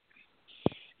 Right.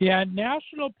 Yeah,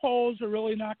 national polls are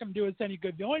really not going to do us any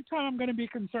good. The only time I'm going to be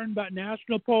concerned about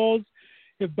national polls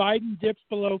if Biden dips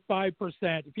below 5%.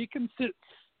 If he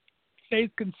stays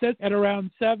consistent at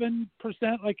around 7%,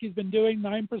 like he's been doing,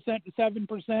 9% to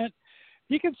 7%,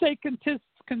 he can stay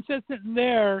consistent in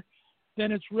there,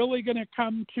 then it's really going to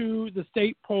come to the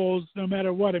state polls no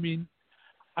matter what. I mean,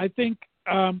 I think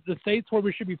the states where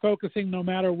we should be focusing no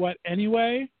matter what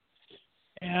anyway.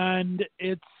 And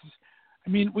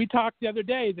we talked the other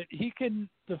day that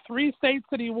the 3 states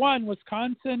that he won,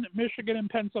 Wisconsin, Michigan, and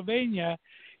Pennsylvania,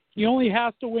 he only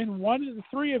has to win 1 of the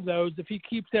 3 of those if he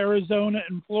keeps Arizona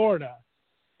and Florida.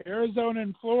 Arizona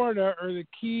and Florida are the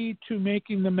key to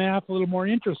making the math a little more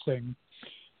interesting.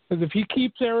 Because if he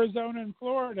keeps Arizona and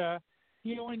Florida,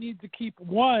 he only needs to keep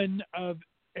 1 of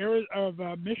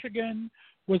Michigan,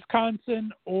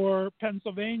 Wisconsin, or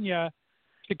Pennsylvania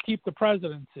to keep the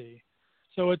presidency.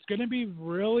 So it's going to be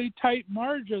really tight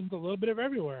margins, a little bit of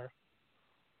everywhere.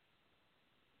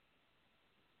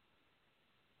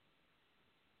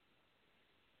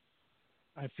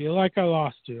 I feel like I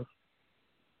lost you.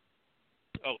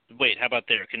 Oh, wait, how about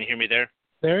there? Can you hear me there?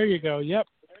 There you go. Yep.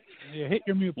 You hit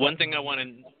your mute button. One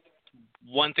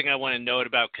thing I want to note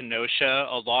about Kenosha,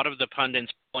 a lot of the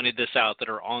pundits pointed this out that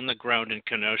are on the ground in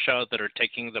Kenosha, that are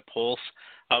taking the pulse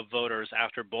of voters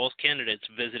after both candidates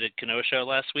visited Kenosha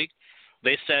last week.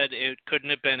 They said it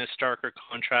couldn't have been a starker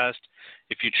contrast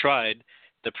if you tried.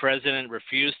 The president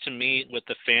refused to meet with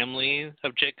the family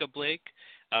of Jacob Blake.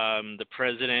 The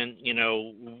president,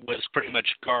 was pretty much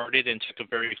guarded and took a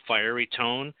very fiery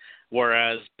tone,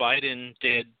 whereas Biden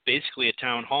did basically a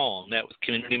town hall, met with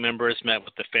community members, met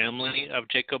with the family of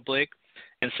Jacob Blake.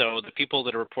 And so the people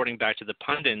that are reporting back to the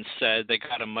pundits said they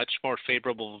got a much more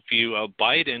favorable view of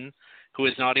Biden, who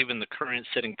is not even the current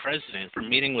sitting president, for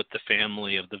meeting with the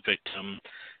family of the victim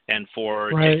and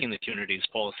for taking the community's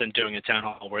pulse and doing a town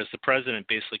hall, whereas the president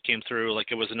basically came through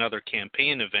like it was another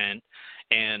campaign event.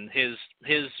 And his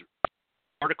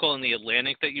article in the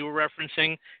Atlantic that you were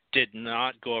referencing did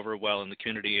not go over well in the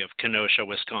community of Kenosha,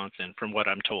 Wisconsin, from what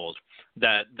I'm told.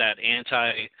 That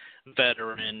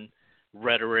anti-veteran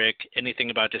rhetoric, anything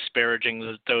about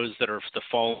disparaging those that are the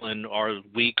fallen are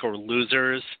weak or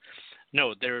losers.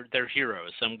 No, they're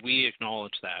heroes, and we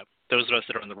acknowledge that. Those of us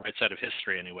that are on the right side of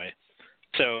history, anyway.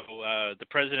 So the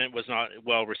president was not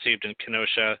well received in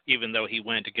Kenosha, even though he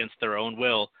went against their own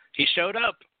will. He showed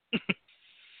up.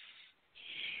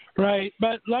 Right,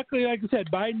 but luckily, like I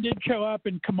said, Biden did show up,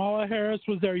 and Kamala Harris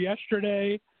was there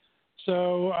yesterday.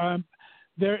 So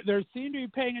there seemed to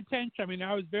be paying attention.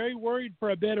 I was very worried for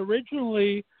a bit.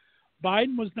 Originally,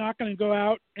 Biden was not going to go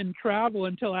out and travel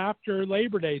until after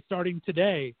Labor Day, starting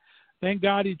today. Thank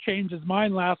God he changed his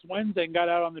mind last Wednesday and got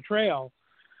out on the trail.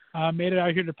 Made it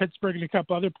out here to Pittsburgh and a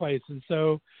couple other places.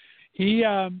 So he,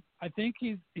 I think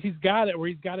he's got it where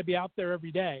he's got to be out there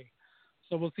every day.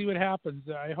 So we'll see what happens.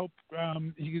 I hope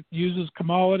he uses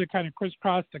Kamala to kind of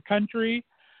crisscross the country.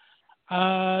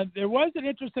 There was an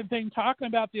interesting thing talking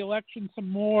about the election some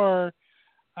more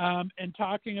and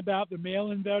talking about the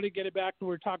mail-in voting, get it back to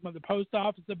where we're talking about the post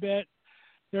office a bit.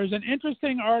 There's an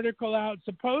interesting article out.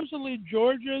 Supposedly,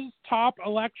 Georgia's top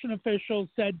election officials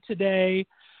said today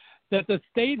that the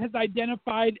state has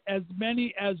identified as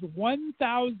many as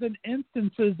 1,000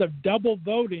 instances of double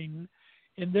voting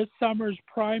in this summer's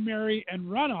primary and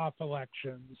runoff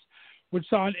elections, which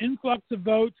saw an influx of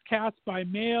votes cast by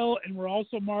mail and were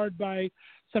also marred by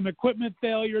some equipment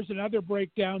failures and other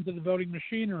breakdowns of the voting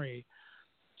machinery.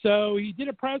 So he did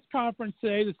a press conference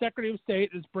today. The Secretary of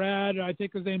State is Brad, I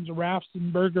think his name's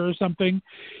Raffensperger or something.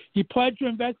 He pledged to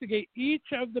investigate each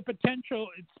of the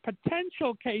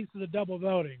potential cases of double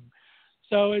voting.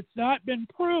 So it's not been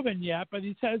proven yet, but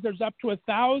he says there's up to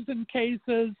 1,000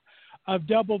 cases of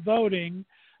double voting.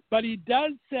 But he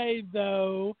does say,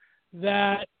 though,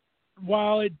 that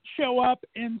while it show up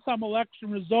in some election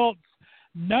results,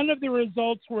 none of the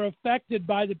results were affected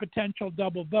by the potential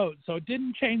double vote. So it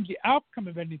didn't change the outcome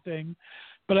of anything,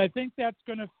 but I think that's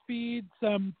going to feed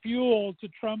some fuel to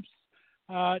Trump's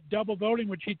double voting,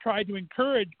 which he tried to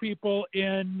encourage people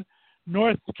in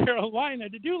North Carolina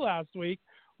to do last week,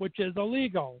 which is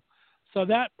illegal. So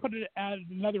that added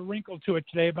another wrinkle to it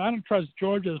today, but I don't trust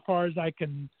Georgia as far as I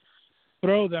can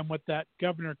throw them with that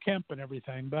Governor Kemp and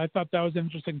everything. But I thought that was an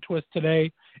interesting twist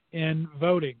today in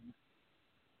voting.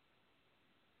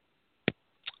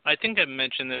 I think I've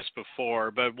mentioned this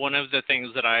before, but one of the things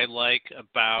that I like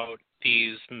about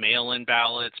these mail-in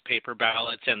ballots, paper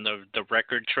ballots, and the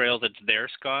record trail that's there,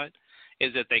 Scott,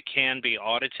 is that they can be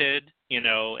audited,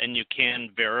 and you can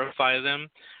verify them.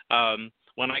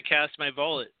 When I cast my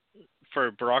vote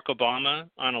for Barack Obama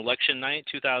on election night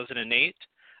 2008,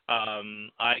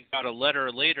 I got a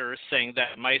letter later saying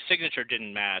that my signature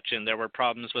didn't match and there were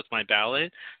problems with my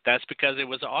ballot. That's because it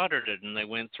was audited and they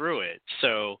went through it.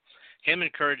 So him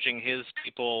encouraging his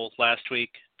people last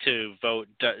week to vote,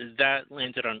 that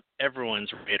landed on everyone's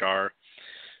radar.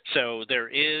 So there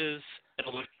is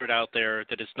electorate out there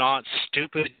that is not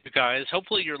stupid, you guys.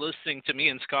 Hopefully you're listening to me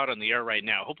and Scott on the air right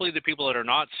now. Hopefully the people that are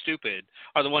not stupid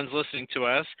are the ones listening to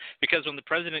us, because when the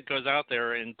president goes out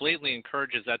there and blatantly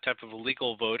encourages that type of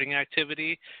illegal voting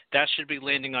activity, that should be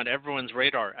landing on everyone's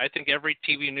radar. I think every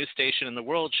TV news station in the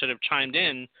world should have chimed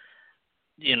in,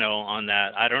 on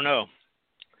that. I don't know.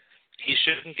 He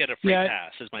shouldn't get a free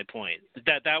pass, is my point.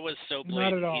 That was so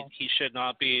blatant. Not at all. He should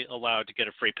not be allowed to get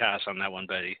a free pass on that one,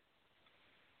 Betty.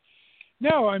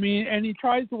 No, I mean, and he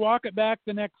tries to walk it back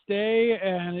the next day,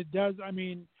 and it does. I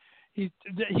mean, his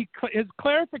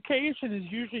clarification is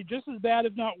usually just as bad,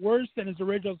 if not worse, than his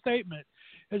original statement.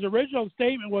 His original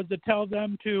statement was to tell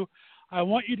them I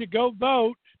want you to go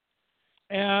vote,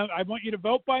 and I want you to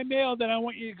vote by mail. Then I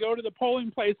want you to go to the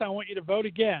polling place. I want you to vote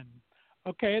again.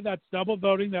 Okay, that's double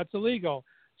voting. That's illegal.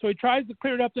 So he tries to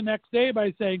clear it up the next day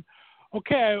by saying,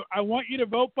 okay, I want you to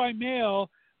vote by mail,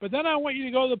 but then I want you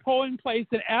to go to the polling place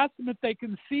and ask them if they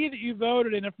can see that you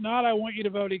voted, and if not, I want you to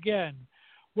vote again.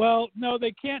 Well, no,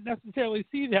 they can't necessarily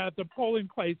see that at the polling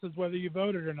places, whether you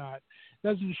voted or not. It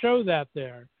doesn't show that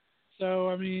there. So,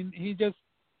 I mean, he just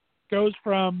goes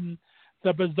from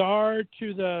the bizarre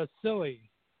to the silly,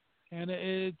 and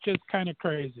it's just kind of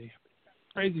crazy.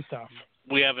 Crazy stuff.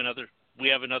 We have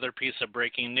another piece of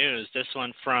breaking news. This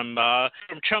one from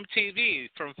Trump TV,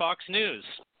 from Fox News.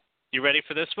 You ready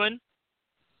for this one?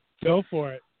 Go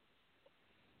for it.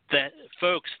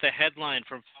 The headline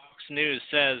from Fox News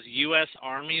says U.S.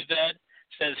 Army vet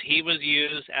says he was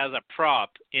used as a prop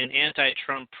in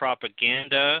anti-Trump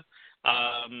propaganda.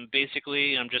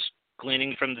 Basically, I'm just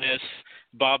gleaning from this.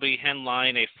 Bobby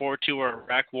Henline, a 4-2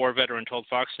 Iraq war veteran, told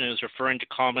Fox News, referring to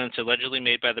comments allegedly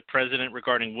made by the president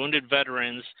regarding wounded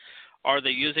veterans. Are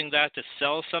they using that to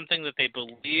sell something that they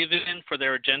believe in for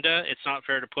their agenda? It's not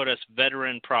fair to put us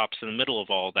veteran props in the middle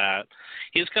of all that.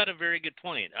 He's got a very good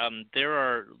point. There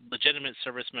are legitimate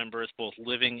service members, both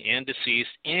living and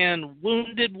deceased, and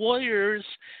wounded warriors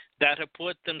that have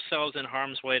put themselves in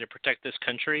harm's way to protect this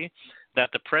country,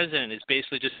 that the president is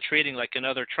basically just treating like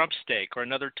another Trump steak or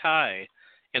another tie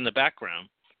in the background.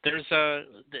 There's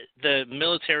the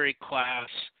military class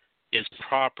is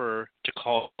proper to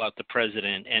call out the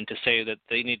president and to say that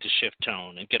they need to shift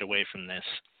tone and get away from this.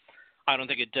 I don't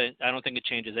think it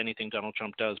changes anything Donald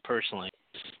Trump does personally.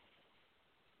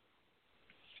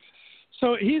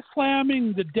 So he's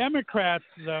slamming the Democrats,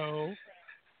 though.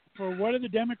 For what are the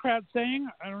Democrats saying?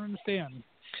 I don't understand.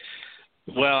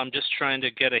 Well, I'm just trying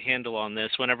to get a handle on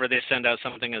this. Whenever they send out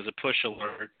something as a push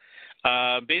alert,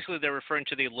 basically they're referring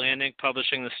to The Atlantic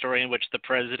publishing the story in which the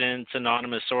president's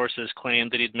anonymous sources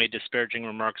claimed that he'd made disparaging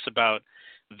remarks about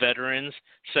veterans.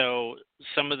 So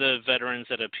some of the veterans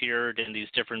that appeared in these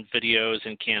different videos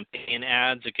and campaign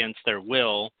ads against their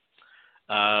will,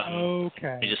 okay.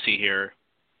 Let me just see here.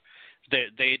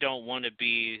 They don't want to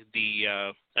be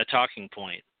a talking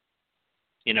point,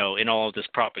 in all of this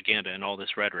propaganda and all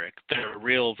this rhetoric. There are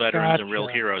real veterans and real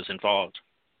heroes involved.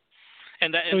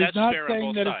 And so that's he's not fair saying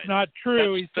on both that sides. it's not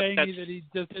true. He's saying that's, that he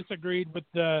just disagreed with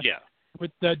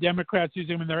the Democrats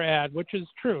using them in their ad, which is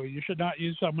true. You should not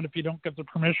use someone if you don't get the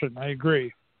permission. I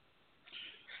agree.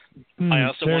 I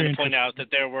also want to point out that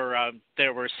there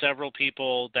were several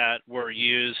people that were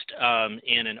used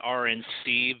in an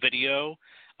RNC video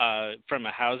from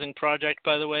a housing project,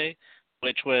 by the way,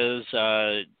 which was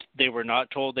they were not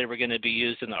told they were going to be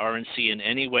used in the RNC in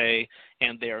any way,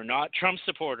 and they are not Trump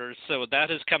supporters. So that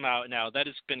has come out now. That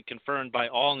has been confirmed by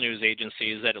all news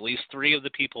agencies that at least 3 of the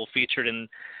people featured in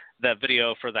that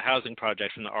video for the housing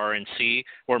project from the RNC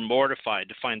were mortified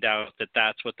to find out that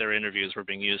that's what their interviews were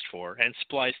being used for, and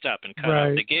spliced up and cut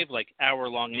out. They gave like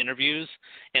hour-long interviews,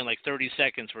 and like 30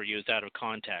 seconds were used out of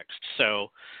context. So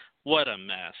what a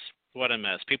mess. What a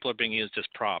mess. People are being used as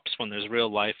props when there's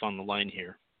real life on the line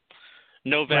here.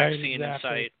 No vaccine in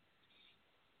sight.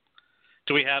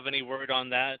 Do we have any word on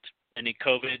that? Any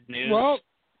COVID news? Well,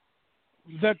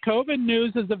 the COVID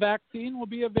news is the vaccine will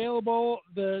be available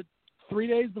the 3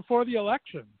 days before the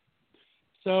election.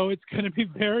 So it's going to be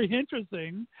very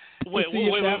interesting to see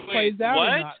if that plays out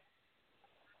or not.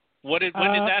 When did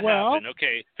that happen?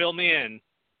 Okay, fill me in.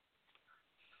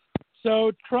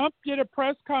 So Trump did a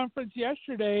press conference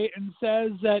yesterday and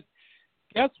says that,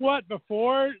 guess what,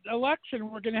 before the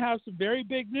election, we're going to have some very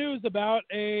big news about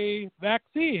a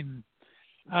vaccine,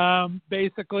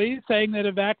 basically saying that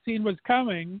a vaccine was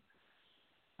coming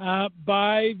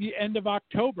by the end of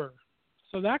October.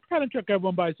 So that kind of took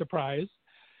everyone by surprise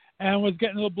and was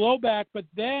getting a little blowback. But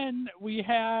then we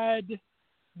had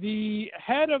the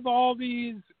head of all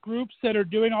these groups that are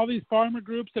doing, all these farmer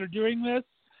groups that are doing this,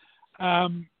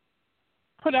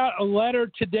 put out a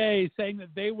letter today saying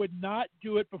that they would not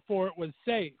do it before it was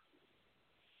safe.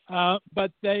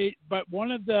 But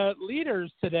one of the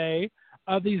leaders today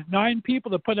of these 9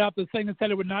 people that put out the thing and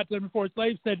said it would not deliver forced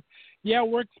slaves said, yeah,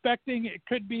 we're expecting it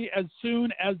could be as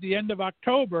soon as the end of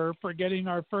October for getting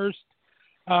our first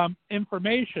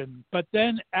information. But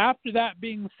then after that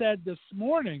being said this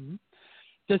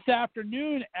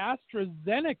afternoon,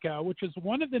 AstraZeneca, which is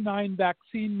one of the 9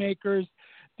 vaccine makers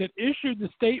that issued the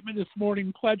statement this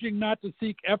morning pledging not to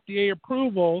seek FDA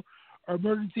approval or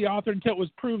emergency author until it was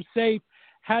proved safe,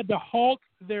 had to halt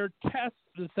their tests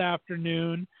this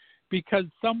afternoon because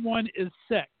someone is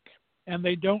sick and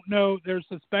they don't know their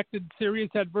suspected serious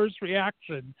adverse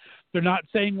reaction. They're not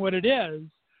saying what it is.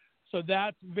 So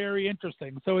that's very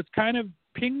interesting. So it's kind of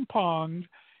ping-ponged.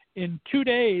 In 2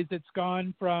 days, it's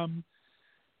gone from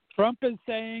Trump is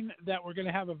saying that we're going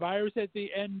to have a virus at the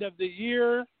end of the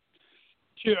year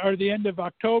or the end of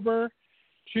October,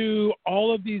 to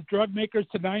all of these drug makers,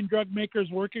 to 9 drug makers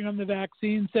working on the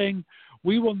vaccine saying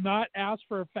we will not ask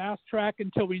for a fast track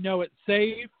until we know it's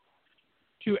safe,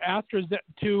 to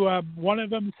one of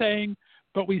them saying,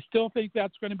 but we still think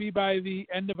that's going to be by the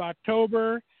end of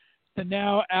October, to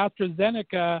now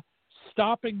AstraZeneca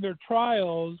stopping their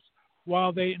trials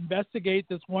while they investigate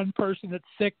this one person that's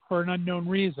sick for an unknown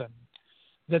reason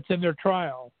that's in their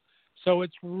trial. So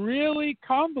it's really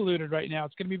convoluted right now.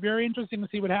 It's going to be very interesting to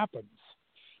see what happens.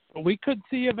 But we could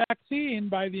see a vaccine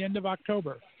by the end of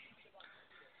October.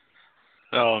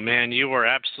 Oh, man, you were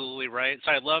absolutely right.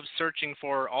 So I love searching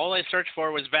for, all I searched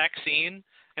for was vaccine,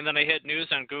 and then I hit news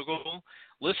on Google.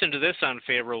 Listen to this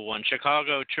unfavorable one.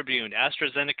 Chicago Tribune,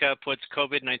 AstraZeneca puts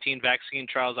COVID-19 vaccine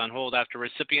trials on hold after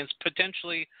recipients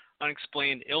potentially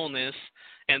unexplained illness.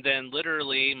 And then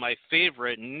literally my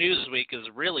favorite, Newsweek, is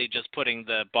really just putting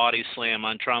the body slam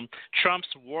on Trump. Trump's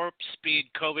warp speed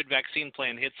COVID vaccine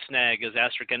plan hits snag as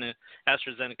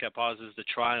AstraZeneca pauses the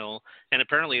trial. And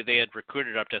apparently they had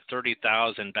recruited up to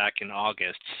 30,000 back in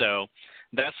August. So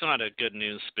that's not a good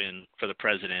news spin for the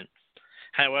president.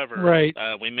 However, right.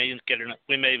 We may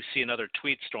see another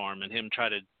tweet storm and him try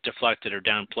to deflect it or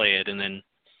downplay it, and then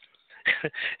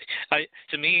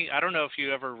to me, I don't know if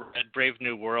you ever read Brave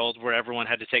New World, where everyone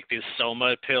had to take these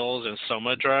Soma pills and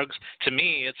Soma drugs. To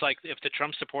me, it's like if the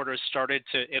Trump supporters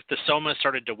if the Soma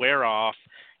started to wear off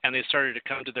and they started to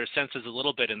come to their senses a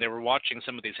little bit, and they were watching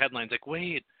some of these headlines like,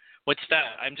 wait, what's that?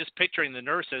 I'm just picturing the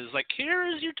nurses like,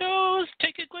 here's your dose,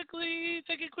 take it quickly,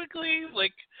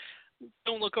 like,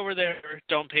 don't look over there,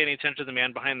 don't pay any attention to the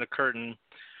man behind the curtain.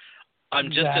 I'm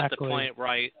just at the point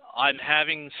where I'm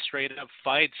having straight up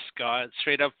fights, Scott,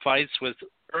 with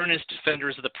earnest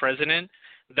defenders of the president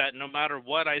that no matter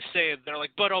what I say, they're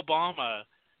like, but Obama.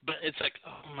 But it's like,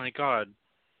 oh, my God.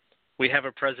 We have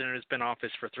a president who's been in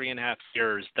office for 3.5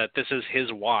 years, that this is his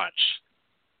watch.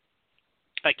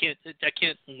 I can't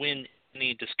win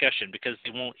any discussion because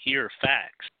they won't hear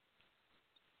facts.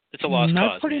 It's a lost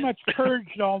cause. I've pretty much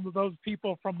purged all of those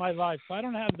people from my life. So I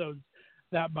don't have those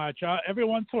that much. Every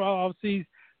once in a while, I'll see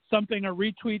something, a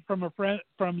retweet from a friend,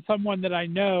 from someone that I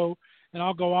know, and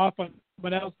I'll go off on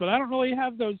someone else. But I don't really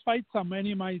have those fights on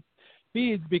any of my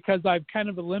feeds because I've kind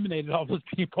of eliminated all those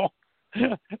people.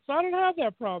 So I don't have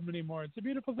that problem anymore. It's a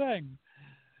beautiful thing.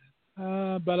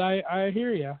 But I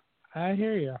hear you. I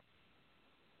hear you.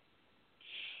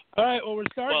 All right. Well, we're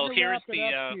starting to wrap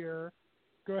it up here.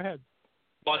 Go ahead.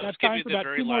 Well, I'll just give you the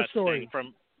very last thing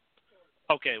from.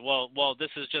 Okay, well,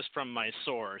 this is just from my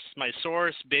source. My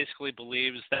source basically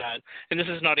believes that, and this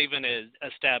is not even a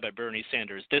stab at Bernie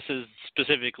Sanders. This is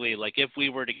specifically like if we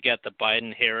were to get the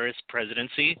Biden-Harris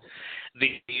presidency,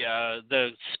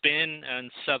 the spin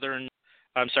and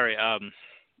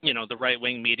the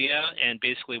right-wing media, and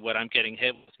basically what I'm getting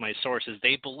hit with my sources,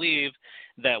 they believe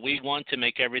that we want to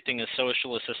make everything a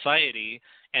socialist society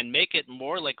and make it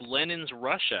more like Lenin's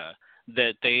Russia,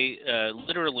 that they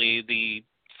literally the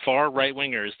far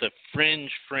right-wingers, the fringe,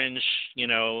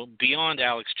 beyond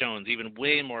Alex Jones, even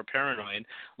way more paranoid,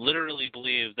 literally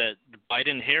believe that Biden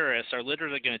and Harris are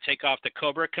literally going to take off the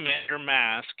Cobra Commander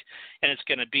mask, and it's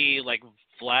going to be like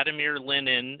Vladimir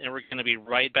Lenin, and we're going to be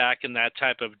right back in that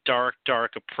type of dark,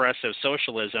 oppressive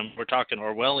socialism. We're talking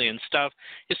Orwellian stuff.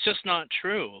 It's just not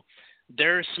true.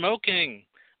 They're smoking.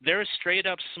 They're straight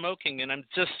up smoking, and I'm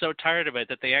just so tired of it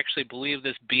that they actually believe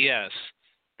this BS.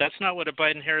 That's not what a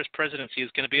Biden-Harris presidency is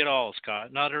going to be at all,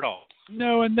 Scott. Not at all.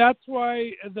 No, and that's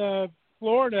why the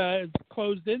Florida is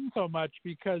closed in so much,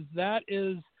 because that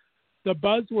is the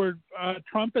buzzword.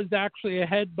 Trump is actually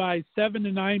ahead by 7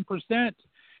 to 9%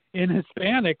 in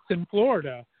Hispanics in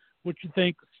Florida, which you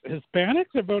think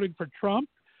Hispanics are voting for Trump,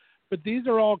 but these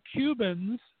are all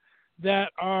Cubans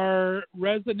that are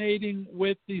resonating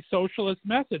with the socialist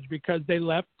message because they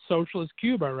left socialist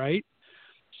Cuba, right?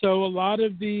 So a lot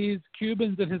of these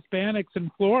Cubans and Hispanics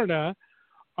in Florida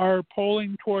are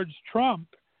polling towards Trump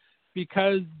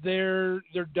because they're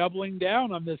doubling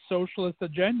down on this socialist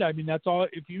agenda. I mean, that's all.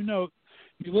 If you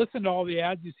listen to all the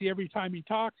ads you see every time he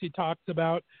talks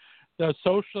about the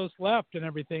socialist left and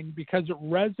everything because it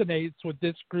resonates with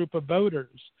this group of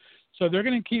voters. So they're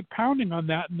going to keep pounding on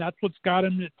that, and that's what's got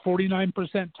him at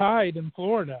 49% tied in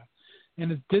Florida.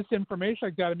 And it's disinformation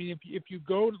like that. I mean, if you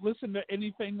go listen to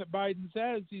anything that Biden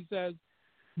says, he says,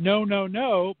 no, no,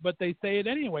 no, but they say it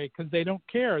anyway because they don't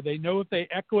care. They know if they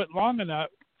echo it long enough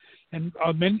and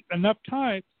enough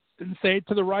time and say it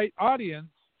to the right audience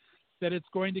that it's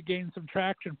going to gain some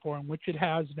traction for him, which it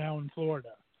has now in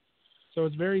Florida. So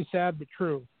it's very sad but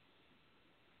true.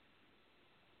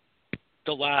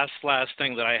 The last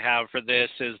thing that I have for this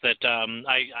is that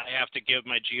I have to give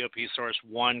my GOP source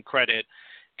one credit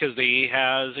because he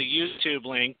has a YouTube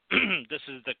link. This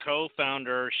is the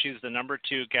co-founder. She's the number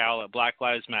 2 gal at Black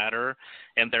Lives Matter,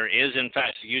 and there is, in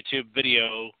fact, a YouTube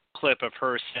video clip of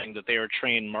her saying that they are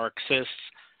trained Marxists.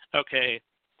 Okay,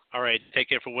 all right,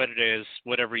 take it for what it is,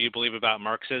 whatever you believe about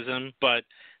Marxism, but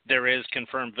there is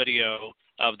confirmed video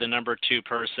of the number 2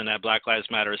 person at Black Lives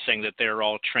Matter saying that they're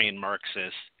all trained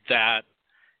Marxists. That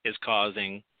is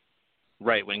causing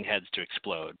right-wing heads to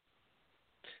explode.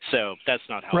 So that's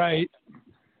not helpful. Right.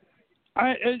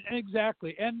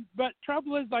 Exactly. But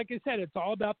trouble is, like I said, it's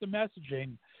all about the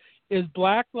messaging. Is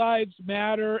Black Lives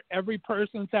Matter every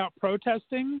person that's out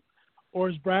protesting, or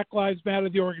is Black Lives Matter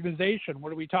the organization?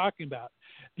 What are we talking about?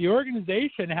 The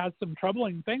organization has some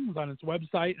troubling things on its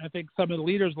website, and I think some of the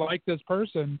leaders like this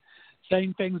person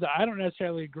saying things that I don't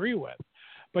necessarily agree with.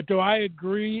 But do I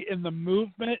agree in the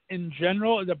movement in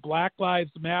general that Black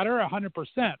Lives Matter?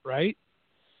 100%, right?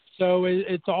 So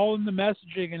it's all in the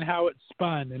messaging and how it's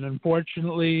spun. And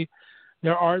unfortunately,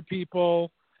 there are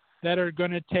people that are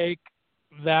going to take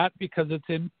that because it's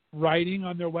in writing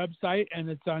on their website and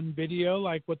it's on video,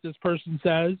 like what this person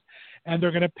says, and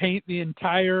they're going to paint the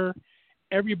entire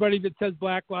everybody that says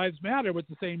Black Lives Matter with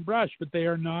the same brush, but they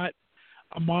are not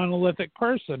a monolithic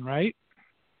person, right?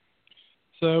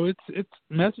 So it's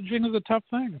messaging is a tough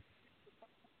thing.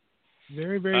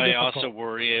 Very, very difficult.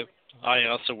 I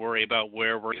also worry about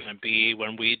where we're going to be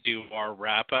when we do our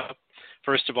wrap-up.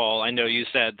 First of all, I know you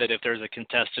said that if there's a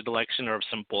contested election or if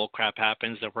some bull crap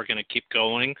happens that we're going to keep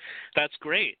going. That's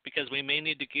great because we may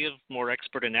need to give more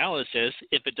expert analysis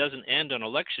if it doesn't end on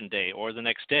election day or the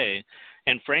next day.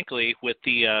 And frankly, with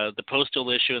the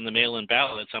postal issue and the mail-in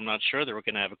ballots, I'm not sure that we're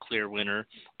going to have a clear winner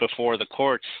before the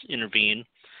courts intervene.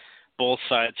 Both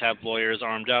sides have lawyers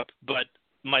armed up. But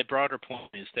my broader point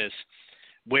is this.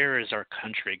 Where is our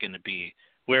country going to be?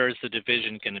 Where is the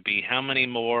division going to be? How many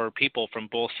more people from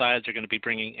both sides are going to be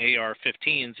bringing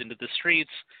AR-15s into the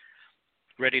streets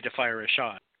ready to fire a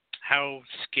shot? How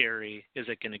scary is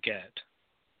it going to get?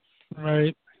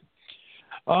 Right.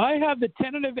 I have the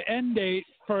tentative end date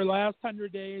for last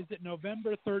 100 days at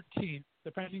November 13th,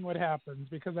 depending what happens,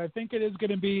 because I think it is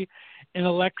going to be an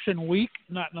election week,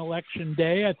 not an election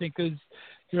day. I think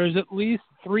there's at least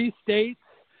 3 states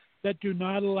that do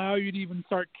not allow you to even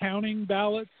start counting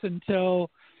ballots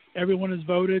until everyone has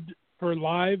voted for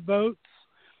live votes.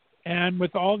 And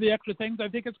with all the extra things, I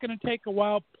think it's going to take a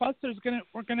while. Plus,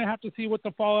 we're going to have to see what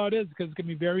the fallout is because it's going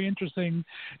to be very interesting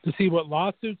to see what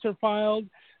lawsuits are filed.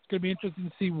 It's going to be interesting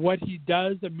to see what he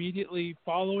does immediately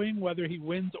following, whether he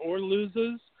wins or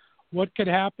loses, what could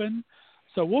happen.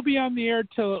 So we'll be on the air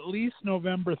till at least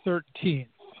November 13th,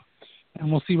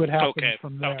 and we'll see what happens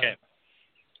from there. Okay.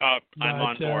 I'm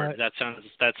on board. That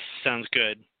sounds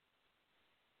good.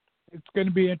 It's going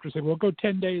to be interesting. We'll go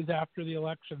 10 days after the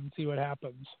election and see what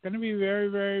happens. It's going to be very,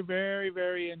 very, very,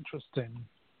 very interesting.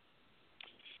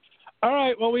 All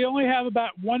right. Well, we only have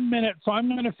about 1 minute, so I'm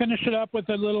going to finish it up with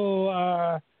a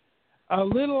little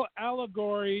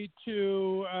allegory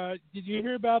to. Did you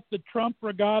hear about the Trump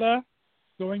regatta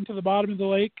going to the bottom of the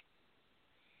lake?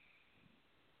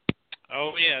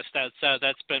 Oh, yes,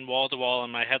 that's been wall-to-wall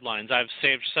in my headlines. I've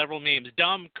saved several memes.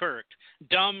 Dumb Kirk.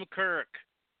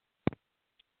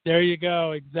 There you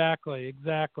go. Exactly.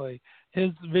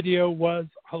 His video was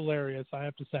hilarious, I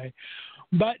have to say.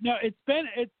 But no, it's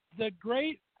the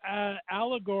great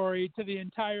allegory to the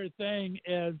entire thing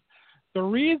is the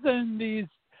reason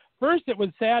first it was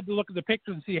sad to look at the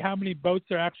pictures and see how many boats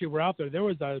there actually were out there. There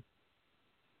was a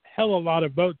hell of a lot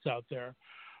of boats out there.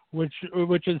 Which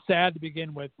is sad to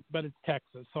begin with, but it's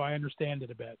Texas, so I understand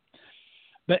it a bit.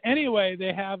 But anyway,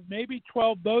 they have maybe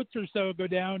 12 boats or so go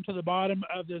down to the bottom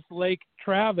of this Lake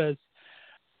Travis.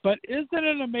 But isn't it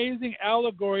an amazing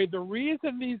allegory? The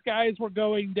reason these guys were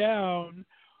going down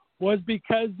was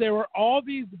because there were all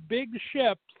these big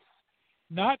ships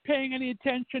not paying any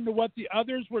attention to what the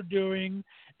others were doing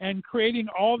and creating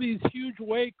all these huge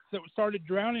wakes that started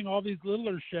drowning all these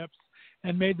littler ships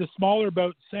and made the smaller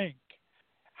boats sink.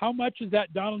 How much is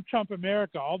that Donald Trump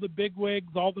America, all the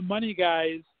bigwigs, all the money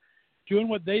guys doing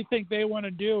what they think they want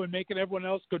to do and making everyone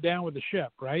else go down with the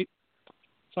ship, right?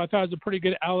 So I thought it was a pretty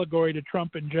good allegory to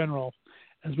Trump in general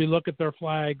as we look at their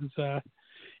flags. It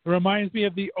reminds me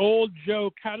of the old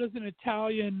joke, how does an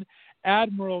Italian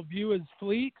admiral view his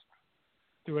fleet?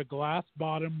 Through a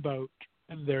glass-bottom boat.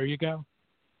 And there you go.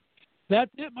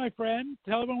 That's it, my friend.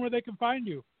 Tell everyone where they can find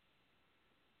you.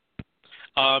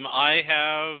 I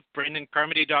have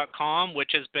BrandonCarmody.com, which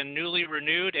has been newly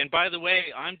renewed. And by the way,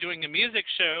 I'm doing a music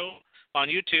show on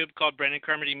YouTube called Brandon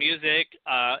Carmody Music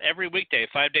every weekday,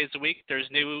 5 days a week. There's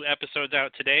new episodes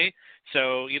out today.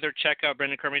 So either check out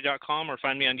BrandonCarmody.com or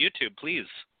find me on YouTube, please.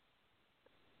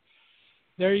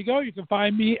 There you go. You can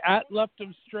find me at Left of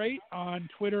Straight on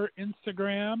Twitter,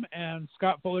 Instagram, and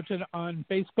Scott Fullerton on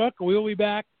Facebook. We'll be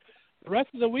back the rest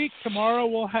of the week. Tomorrow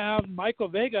we'll have Michael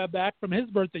Vega back from his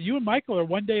birthday. You and Michael are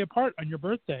 1 day apart on your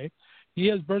birthday.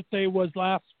 His birthday was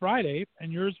last Friday,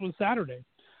 and yours was Saturday.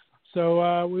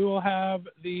 So we will have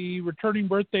the returning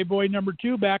birthday boy number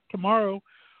 2 back tomorrow.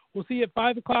 We'll see you at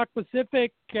 5 o'clock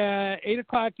Pacific, 8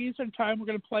 o'clock Eastern time. We're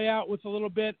going to play out with a little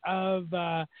bit of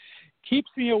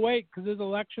Keeps Me Awake, because this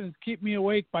election is Keep Me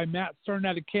Awake by Matt Stern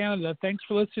out of Canada. Thanks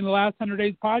for listening to the Last 100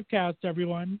 Days podcast,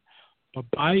 everyone.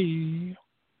 Bye-bye.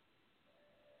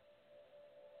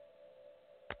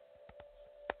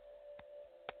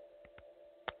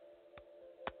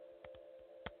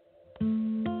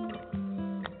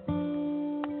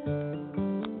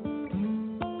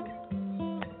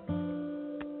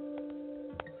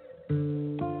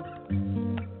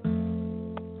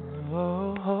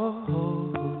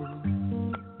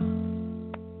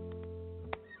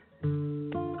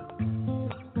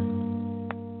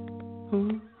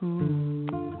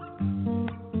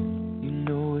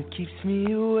 Keeps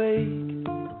me awake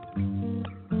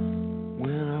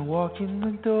when I walk in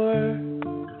the door.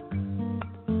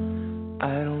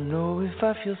 I don't know if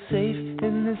I feel safe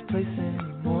in this place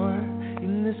anymore,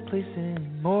 in this place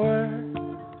anymore.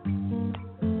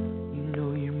 You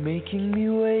know you're making me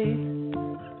wait.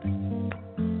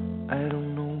 I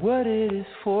don't know what it is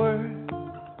for.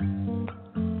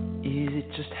 Is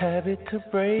it just habit to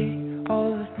break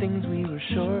all the things we were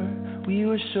sure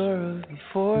of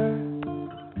before?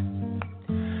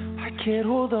 Can't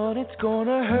hold on, it's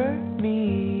gonna hurt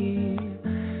me,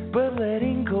 but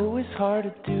letting go is hard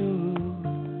to do.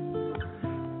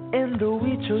 And though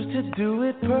we chose to do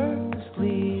it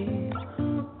purposely,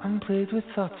 I'm plagued with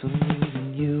thoughts of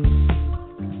losing you.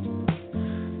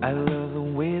 I love the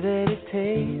way that it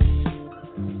tastes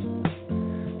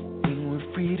when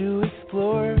we're free to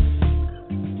explore.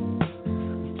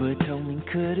 But tell me,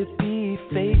 could it be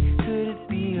fake? Could it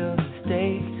be a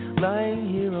mistake lying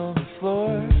here on the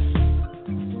floor?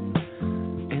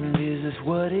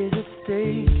 What is at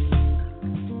stake?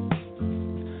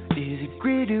 Is it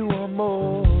greed to want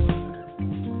more?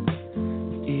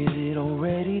 Is it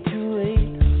already too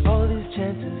late? All these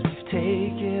chances we've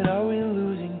taken, are we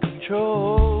losing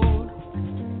control?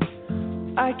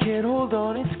 I can't hold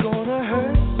on, it's gonna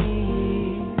hurt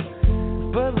me,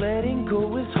 but letting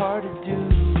go is hard to do.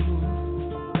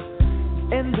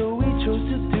 And though we chose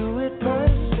to do it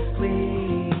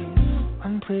perfectly,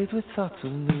 I'm plagued with thoughts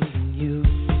of losing you.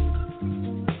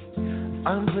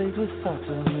 I'm plagued with thoughts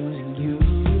of losing you.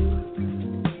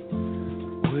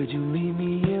 Would you leave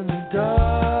me in the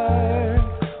dark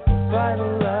or by the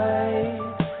light?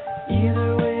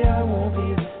 Either way I won't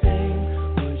be the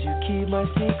same. Would you keep my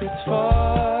secrets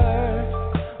far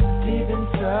or deep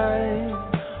inside?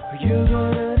 Are you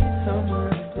gonna need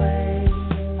someone to blame?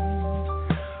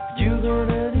 Are you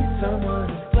gonna need someone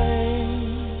to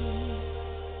blame?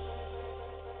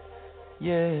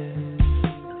 Yeah.